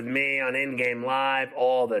him with me on In Game Live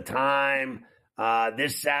all the time.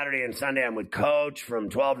 This Saturday and Sunday, I'm with Coach from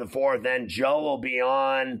 12 to 4. Then Joe will be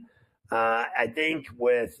on, I think,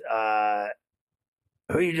 with who are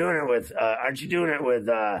you doing it with? Aren't you doing it with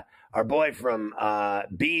our boy from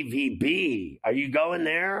BVB? Are you going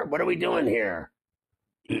there? What are we doing here?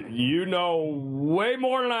 You know way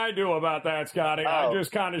more than I do about that, Scotty. I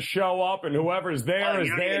just kind of show up, and whoever's there is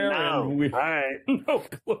there. And all right. No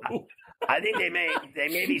clue. I think they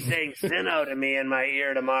may be saying Sino to me in my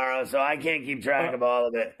ear tomorrow, so I can't keep track of all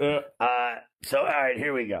of it. So, all right,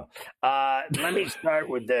 here we go. Let me start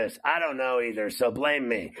with this. I don't know either, so blame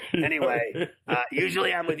me. Anyway,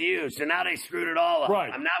 usually I'm with you, so now they screwed it all up.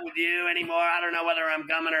 Right. I'm not with you anymore. I don't know whether I'm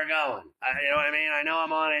coming or going. You know what I mean? I know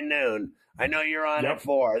I'm on at noon. I know you're on at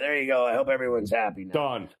 4. There you go. I hope everyone's happy now.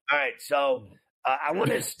 Done. All right, so I want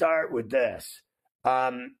to start with this.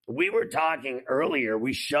 We were talking earlier.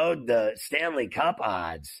 We showed the Stanley Cup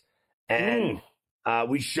odds, and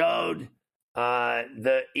we showed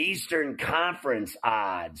the Eastern Conference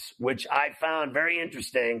odds, which I found very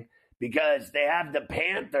interesting because they have the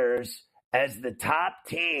Panthers as the top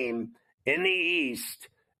team in the East,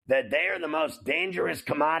 that they are the most dangerous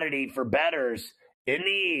commodity for bettors in the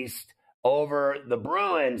East over the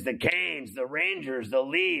Bruins, the Canes, the Rangers, the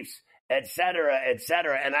Leafs, et cetera, et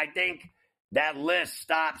cetera. And I think that list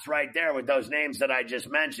stops right there with those names that I just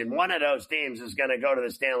mentioned. One of those teams is going to go to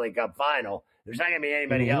the Stanley Cup final. There's not going to be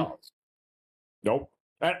anybody else. Nope.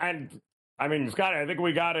 And I mean, Scott, I think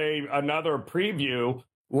we got another preview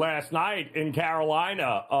last night in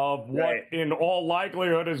Carolina of what in all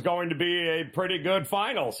likelihood is going to be a pretty good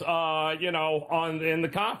finals, in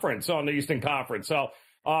the conference, on the Eastern Conference. So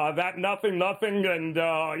that nothing. And,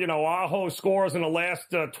 Aho scores in the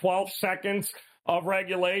last 12 seconds of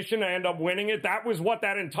regulation and end up winning it. That was what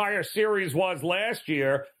that entire series was last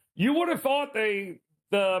year. You would have thought the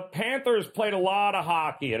Panthers played a lot of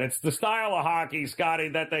hockey, and it's the style of hockey, Scotty,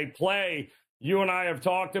 that they play. You and I have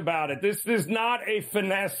talked about it. This is not a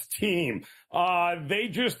finesse team. They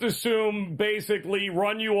just assume basically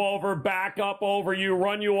run you over, back up over you,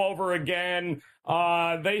 run you over again.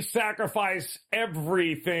 They sacrifice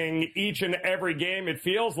everything each and every game, it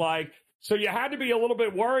feels like. So you had to be a little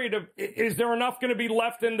bit worried of, is there enough going to be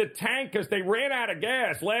left in the tank? Because they ran out of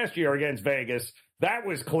gas last year against Vegas. That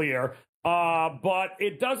was clear. But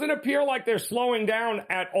it doesn't appear like they're slowing down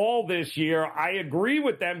at all this year. I agree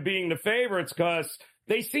with them being the favorites because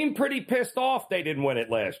they seem pretty pissed off they didn't win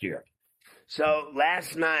it last year. So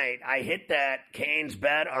last night I hit that Canes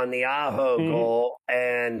bet on the Aho goal,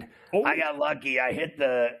 and I got lucky. I hit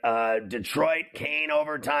the Detroit Kane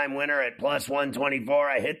overtime winner at plus 124.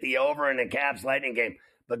 I hit the over in the Caps Lightning game.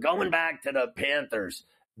 But going back to the Panthers,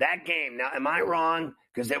 that game, now am I wrong?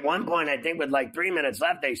 Because at one point, I think with like 3 minutes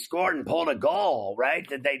left, they scored and pulled a goal, right?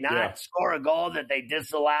 Did they not score a goal that they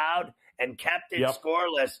disallowed and kept it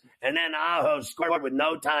scoreless? And then Aho scored with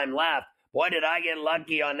no time left. Boy, did I get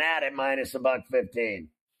lucky on that at minus $1.15.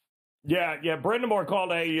 Yeah. Brindamore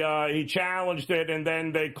called he challenged it, and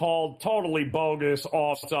then they called totally bogus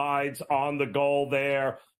offsides on the goal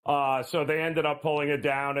there. So they ended up pulling it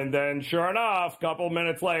down, and then sure enough, a couple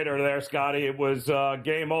minutes later there, Scotty, it was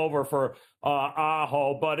game over for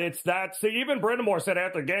Aho. But it's that. See, even Brindamore said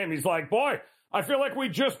after the game, he's like, boy, I feel like we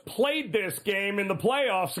just played this game in the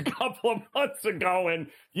playoffs a couple of months ago, and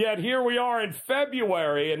yet here we are in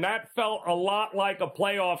February, and that felt a lot like a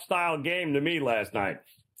playoff-style game to me last night.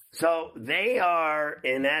 So they are,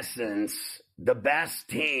 in essence, the best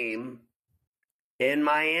team in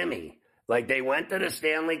Miami. Like, they went to the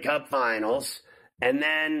Stanley Cup Finals, and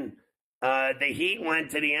then the Heat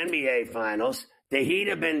went to the NBA Finals. the Heat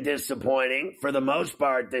have been disappointing for the most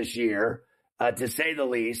part this year, to say the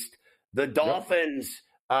least. The Dolphins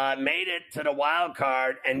made it to the wild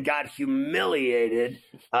card and got humiliated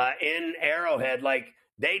in Arrowhead. Like,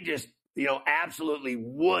 they just, absolutely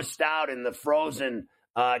wussed out in the frozen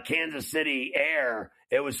Kansas City air.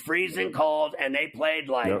 It was freezing cold, and they played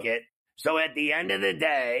like it. So at the end of the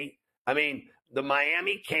day, I mean, the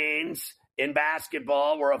Miami Canes in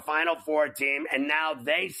basketball were a Final Four team, and now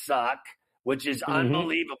they suck, which is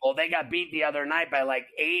unbelievable. They got beat the other night by like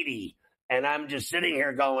 80. And I'm just sitting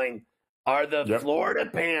here going, are the Florida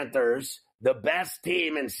Panthers the best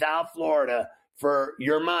team in South Florida for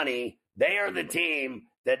your money? They are the team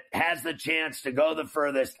that has the chance to go the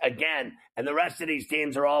furthest again. And the rest of these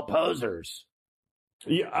teams are all posers.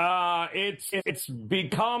 Yeah, it's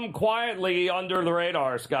become quietly under the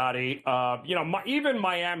radar, Scotty. Even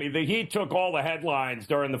Miami, the Heat took all the headlines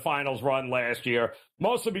during the finals run last year,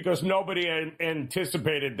 mostly because nobody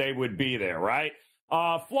anticipated they would be there, right?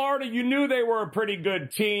 Florida, you knew they were a pretty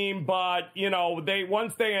good team, but,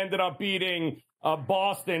 once they ended up beating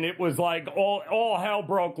Boston, it was like all hell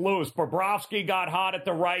broke loose. Bobrovsky got hot at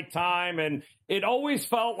the right time, and it always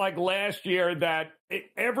felt like last year that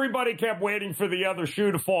everybody kept waiting for the other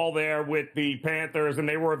shoe to fall there with the Panthers, and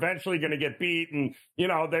they were eventually going to get beat. And,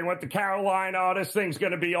 they went to Carolina, oh, this thing's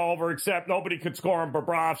going to be over, except nobody could score on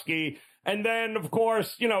Bobrovsky. And then, of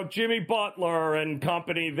course, Jimmy Butler and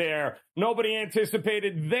company there. Nobody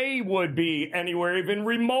anticipated they would be anywhere even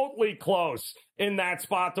remotely close in that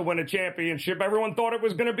spot to win a championship. Everyone thought it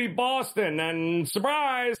was going to be Boston, and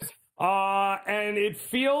surprise. And it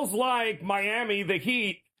feels like Miami, the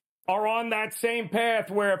Heat, are on that same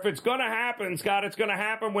path where if it's going to happen, Scott, it's going to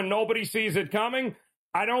happen when nobody sees it coming.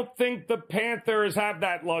 I don't think the Panthers have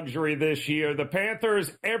that luxury this year. The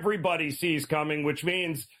Panthers, everybody sees coming, which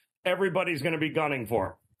means everybody's going to be gunning for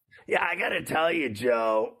him. Yeah, I got to tell you,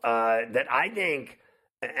 Joe, that I think,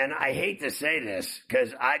 and I hate to say this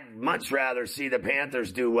because I'd much rather see the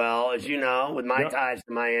Panthers do well, as you know, with my ties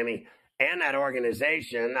to Miami and that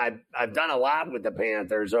organization. I've done a lot with the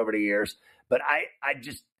Panthers over the years, but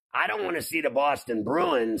I don't want to see the Boston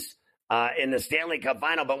Bruins in the Stanley Cup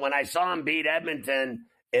final. But when I saw them beat Edmonton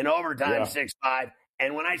in overtime 6-5,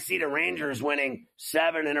 and when I see the Rangers winning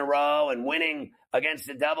 7 in a row and winning against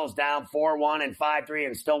the Devils down 4-1 and 5-3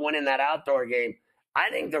 and still winning that outdoor game, I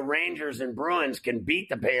think the Rangers and Bruins can beat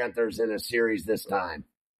the Panthers in a series this time.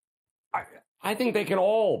 I think they can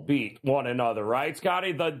all beat one another, right,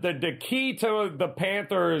 Scotty? The key to the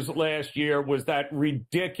Panthers last year was that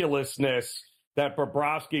ridiculousness that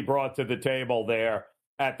Bobrovsky brought to the table there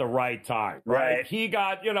at the right time, right? He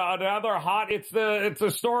got, another hot, it's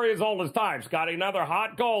a story as old as time, Scotty, another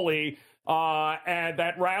hot goalie, and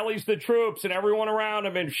that rallies the troops and everyone around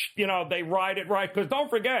him, and, they ride it right. Because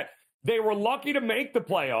don't forget, they were lucky to make the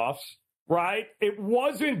playoffs, right? It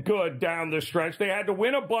wasn't good down the stretch. They had to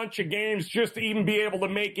win a bunch of games just to even be able to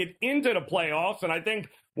make it into the playoffs. And I think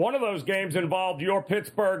one of those games involved your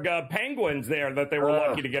Pittsburgh Penguins there that they were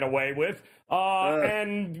lucky to get away with.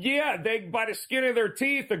 They, by the skin of their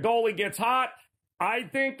teeth, the goalie gets hot. I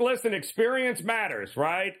think, listen, experience matters,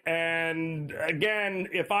 right? And again,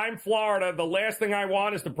 if I'm Florida, the last thing I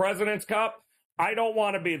want is the President's Cup. I don't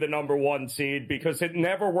want to be the number 1 seed because it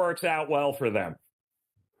never works out well for them.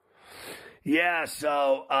 Yeah,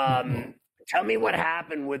 so tell me what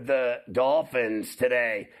happened with the Dolphins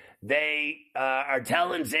today. They are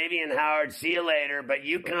telling Xavier Howard, see you later, but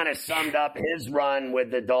you kind of summed up his run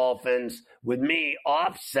with the Dolphins with me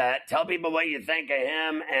offset. Tell people what you think of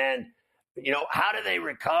him and, how do they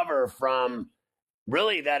recover from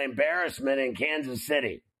really that embarrassment in Kansas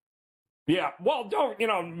City? Yeah, well,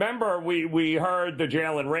 remember we heard the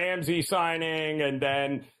Jalen Ramsey signing, and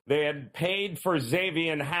then they had paid for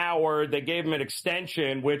Xavier Howard. They gave him an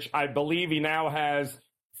extension, which I believe he now has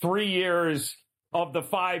 3 years of the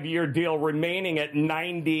 5-year deal remaining at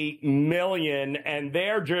 $90 million, and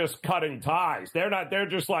they're just cutting ties. They're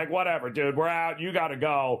just like, whatever, dude, we're out. You got to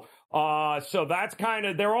go. So that's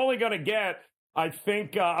they're only going to get, I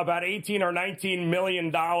think, about $18 or $19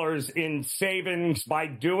 million in savings by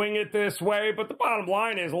doing it this way. But the bottom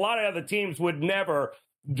line is a lot of other teams would never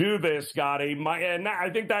do this, Scotty. And I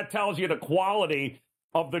think that tells you the quality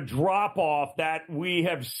of the drop-off that we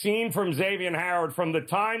have seen from Xavier Howard from the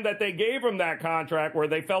time that they gave him that contract where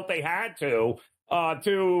they felt they had to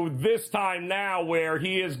this time now where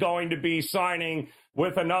he is going to be signing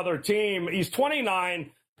with another team. He's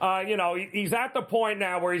 29. He's at the point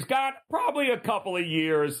now where he's got probably a couple of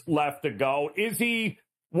years left to go. Is he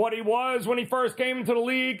what he was when he first came into the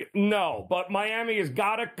league? No, but Miami has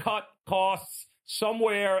got to cut costs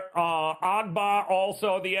somewhere. Agba,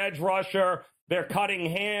 also the edge rusher. They're cutting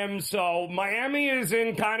him. So Miami is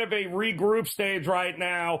in kind of a regroup stage right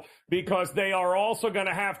now because they are also going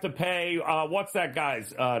to have to pay, what's that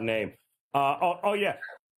guy's name?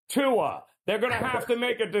 Tua. They're going to have to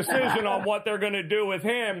make a decision on what they're going to do with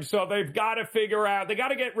him. So they've got to figure out, they got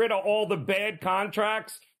to get rid of all the bad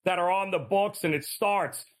contracts that are on the books, and it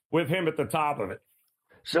starts with him at the top of it.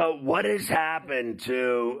 So what has happened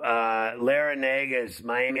to Raineri's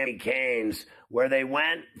Miami Canes, where they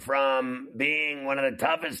went from being one of the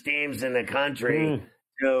toughest teams in the country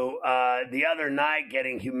to the other night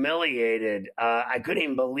getting humiliated? I couldn't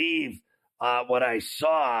even believe what I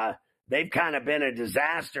saw. They've kind of been a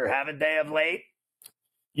disaster, haven't they, of late?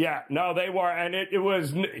 Yeah, no, they were. And it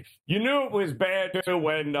was, you knew it was bad, too,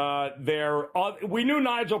 when we knew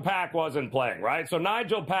Nigel Pack wasn't playing, right? So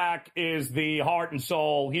Nigel Pack is the heart and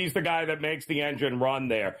soul. He's the guy that makes the engine run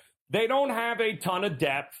there. They don't have a ton of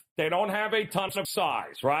depth. They don't have a ton of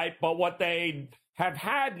size, right? But what they have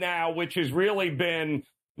had now, which has really been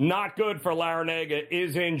not good for Raineri,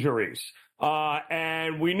 is injuries.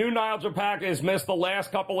 And we knew Nigel Pack has missed the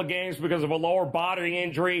last couple of games because of a lower body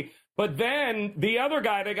injury. But then the other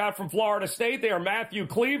guy they got from Florida State there, Matthew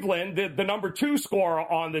Cleveland, the number 2 scorer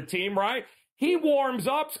on the team, right? He warms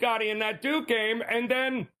up, Scotty, in that Duke game, and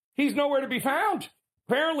then he's nowhere to be found.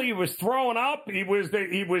 Apparently he was throwing up. He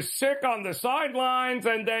was sick on the sidelines,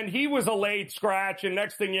 and then he was a late scratch. And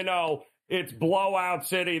next thing you know, it's blowout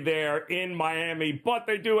city there in Miami. But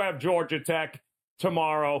they do have Georgia Tech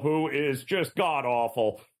tomorrow, who is just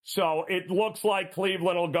god-awful. So it looks like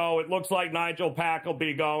Cleveland will go. It looks like Nigel Pack will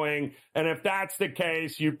be going. And if that's the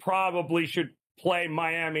case, you probably should play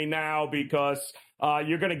Miami now because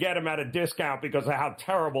you're going to get them at a discount because of how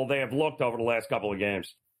terrible they have looked over the last couple of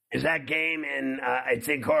games. Is that game in, it's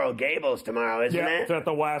in Coral Gables tomorrow, isn't it? Yeah, it's at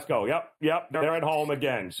the Wasco. Yep. They're at home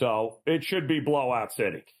again. So it should be blowout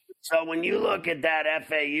city. So when you look at that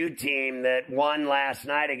FAU team that won last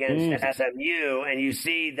night against SMU, and you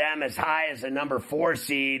see them as high as a number 4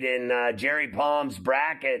 seed in Jerry Palm's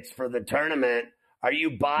brackets for the tournament, are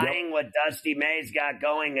you buying what Dusty May's got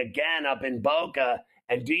going again up in Boca?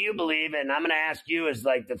 And do you believe, and I'm going to ask you as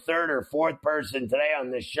like the 3rd or 4th person today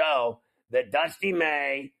on this show, that Dusty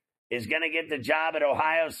May is going to get the job at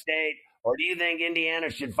Ohio State? Or do you think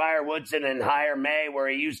Indiana should fire Woodson and hire May where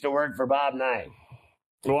he used to work for Bob Knight?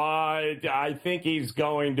 Well, I think he's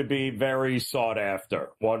going to be very sought after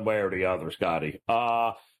one way or the other, Scotty.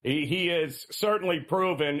 He has certainly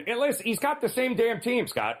proven, and listen, he's got the same damn team,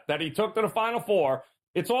 Scott, that he took to the Final Four.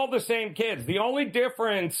 It's all the same kids. The only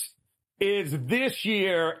difference is this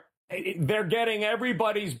year, they're getting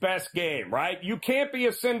everybody's best game, right? You can't be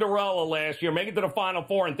a Cinderella last year, make it to the Final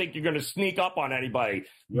Four and think you're going to sneak up on anybody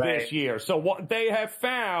this year. So what they have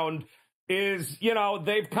found is,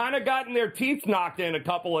 they've kind of gotten their teeth knocked in a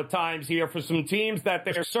couple of times here for some teams that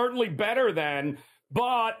they're certainly better than,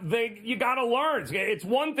 but you got to learn. It's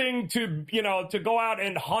one thing to go out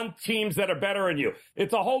and hunt teams that are better than you.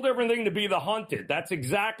 It's a whole different thing to be the hunted. That's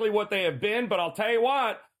exactly what they have been, but I'll tell you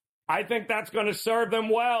what, I think that's going to serve them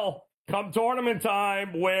well come tournament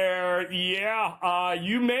time where,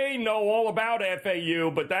 you may know all about FAU,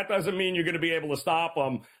 but that doesn't mean you're going to be able to stop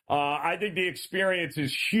them. I think the experience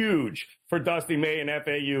is huge for Dusty May and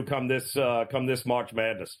FAU come this March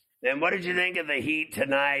Madness. And what did you think of the Heat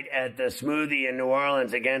tonight at the Smoothie in New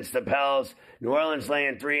Orleans against the Pels? New Orleans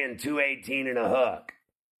laying 3 and 218 and a hook.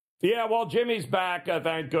 Yeah, well, Jimmy's back,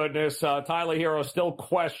 thank goodness. Tyler Hero's still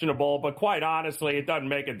questionable, but quite honestly, it doesn't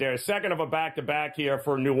make it there. Second of a back-to-back here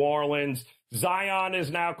for New Orleans. Zion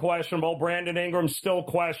is now questionable. Brandon Ingram's still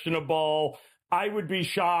questionable. I would be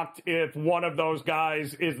shocked if one of those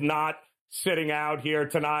guys is not sitting out here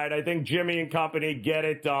tonight. I think Jimmy and company get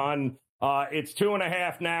it done. It's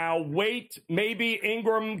 2.5 now. Wait, maybe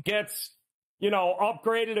Ingram gets,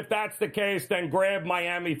 upgraded. If that's the case, then grab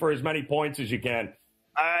Miami for as many points as you can.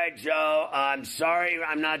 All right, Joe, I'm sorry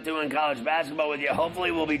I'm not doing college basketball with you.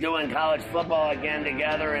 Hopefully we'll be doing college football again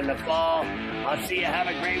together in the fall. I'll see you. Have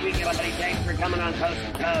a great weekend, everybody. Thanks for coming on Coast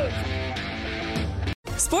to Coast.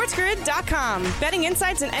 SportsGrid.com. Betting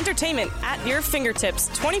insights and entertainment at your fingertips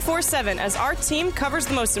 24/7 as our team covers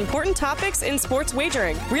the most important topics in sports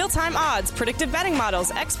wagering. Real-time odds, predictive betting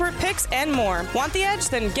models, expert picks, and more. Want the edge?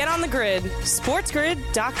 Then get on the grid.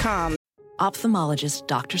 SportsGrid.com. Ophthalmologist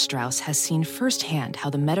Dr. Strauss has seen firsthand how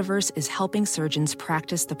the metaverse is helping surgeons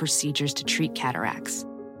practice the procedures to treat cataracts.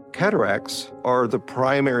 Cataracts are the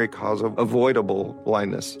primary cause of avoidable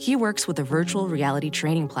blindness. He works with a virtual reality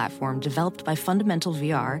training platform developed by Fundamental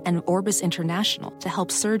VR and Orbis International to help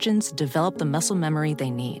surgeons develop the muscle memory they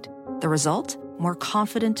need. The result? More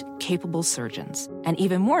confident, capable surgeons. And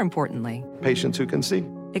even more importantly, patients who can see.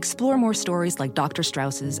 Explore more stories like Dr.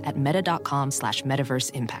 Strauss's at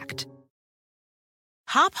meta.com/metaverse impact.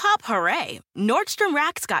 Hop, hop, hooray! Nordstrom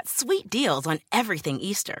Rack's got sweet deals on everything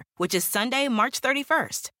Easter, which is Sunday, March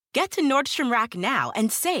 31st. Get to Nordstrom Rack now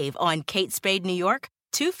and save on Kate Spade New York,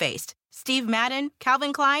 Too Faced, Steve Madden,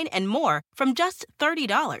 Calvin Klein, and more from just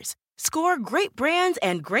 $30. Score great brands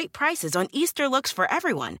and great prices on Easter looks for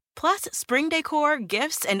everyone, plus spring decor,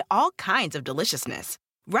 gifts, and all kinds of deliciousness.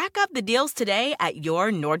 Rack up the deals today at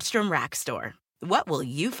your Nordstrom Rack store. What will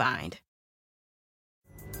you find?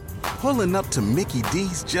 Pulling up to Mickey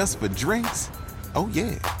D's just for drinks? Oh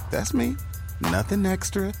yeah, that's me. Nothing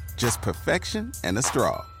extra, just perfection and a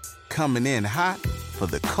straw. Coming in hot for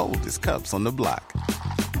the coldest cups on the block.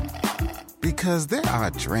 Because there are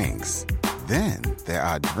drinks. Then there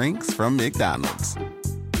are drinks from McDonald's.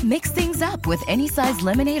 Mix things up with any size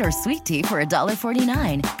lemonade or sweet tea for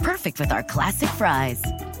 $1.49. Perfect with our classic fries.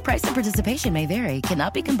 Price and participation may vary.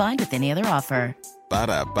 Cannot be combined with any other offer.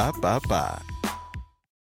 Ba-da-ba-ba-ba.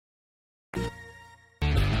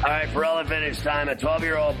 All right, Ferrall finish time. A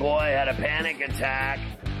 12-year-old boy had a panic attack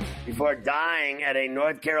before dying at a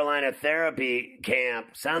North Carolina therapy camp.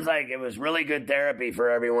 Sounds like it was really good therapy for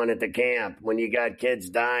everyone at the camp when you got kids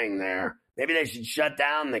dying there. Maybe they should shut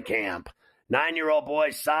down the camp. 9-year-old boy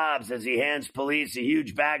sobs as he hands police a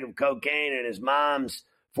huge bag of cocaine in his mom's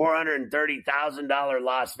 $430,000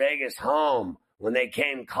 Las Vegas home when they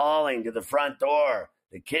came calling to the front door.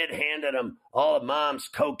 The kid handed him all of mom's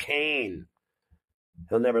cocaine.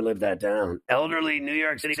 He'll never live that down. Elderly New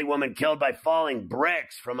York City woman killed by falling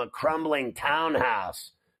bricks from a crumbling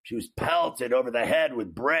townhouse. She was pelted over the head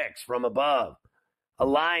with bricks from above. A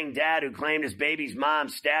lying dad who claimed his baby's mom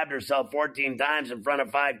stabbed herself 14 times in front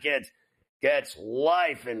of 5 kids gets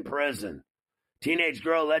life in prison. Teenage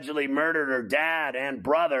girl allegedly murdered her dad and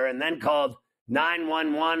brother and then called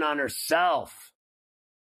 911 on herself.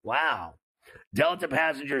 Wow. Delta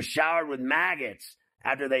passengers showered with maggots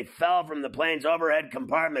after they fell from the plane's overhead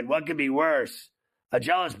compartment. What could be worse? A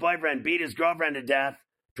jealous boyfriend beat his girlfriend to death,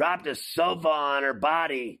 dropped a sofa on her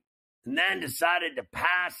body, and then decided to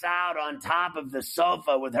pass out on top of the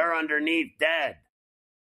sofa with her underneath dead.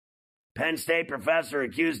 Penn State professor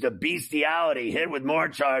accused of bestiality, hit with more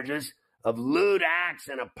charges of lewd acts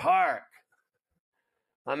in a park.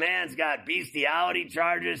 My man's got bestiality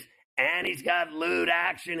charges and he's got lewd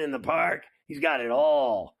action in the park. He's got it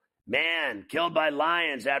all. Man killed by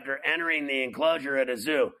lions after entering the enclosure at a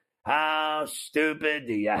zoo. How stupid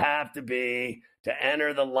do you have to be to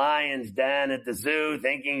enter the lion's den at the zoo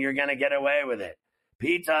thinking you're going to get away with it?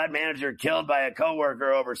 Pizza Hut manager killed by a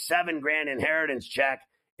coworker over $7,000 inheritance check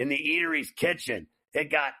in the eatery's kitchen.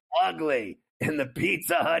 It got ugly in the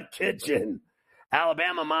Pizza Hut kitchen.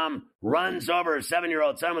 Alabama mom runs over her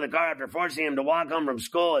 7-year-old son with a car after forcing him to walk home from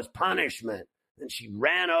school as punishment. Then she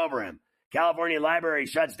ran over him. California library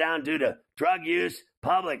shuts down due to drug use,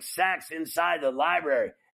 public sex inside the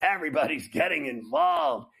library. Everybody's getting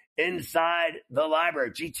involved inside the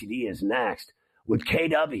library. GTD is next with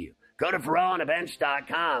KW. Go to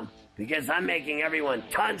FerrallOnABench.com because I'm making everyone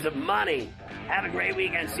tons of money. Have a great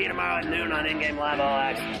weekend. See you tomorrow at noon on In-Game Live All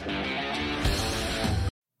Access.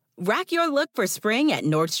 Rack your look for spring at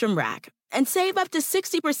Nordstrom Rack and save up to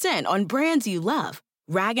 60% on brands you love.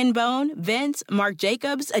 Rag & Bone, Vince, Marc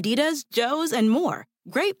Jacobs, Adidas, Joe's, and more.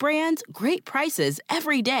 Great brands, great prices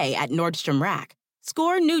every day at Nordstrom Rack.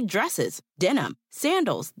 Score new dresses, denim,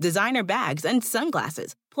 sandals, designer bags, and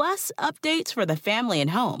sunglasses, plus updates for the family and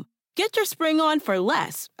home. Get your spring on for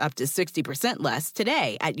less, up to 60% less,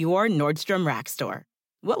 today at your Nordstrom Rack store.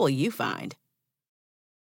 What will you find?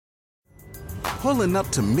 Pulling up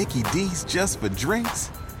to Mickey D's just for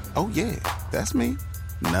drinks? Oh yeah, that's me.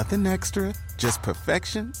 Nothing extra, just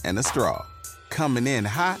perfection and a straw. Coming in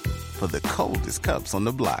hot for the coldest cups on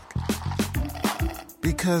the block.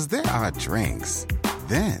 Because there are drinks.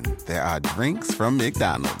 Then there are drinks from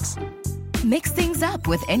McDonald's. Mix things up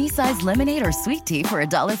with any size lemonade or sweet tea for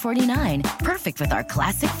 $1.49. Perfect with our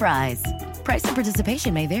classic fries. Price and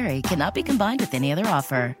participation may vary. Cannot be combined with any other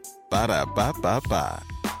offer. Ba-da-ba-ba-ba.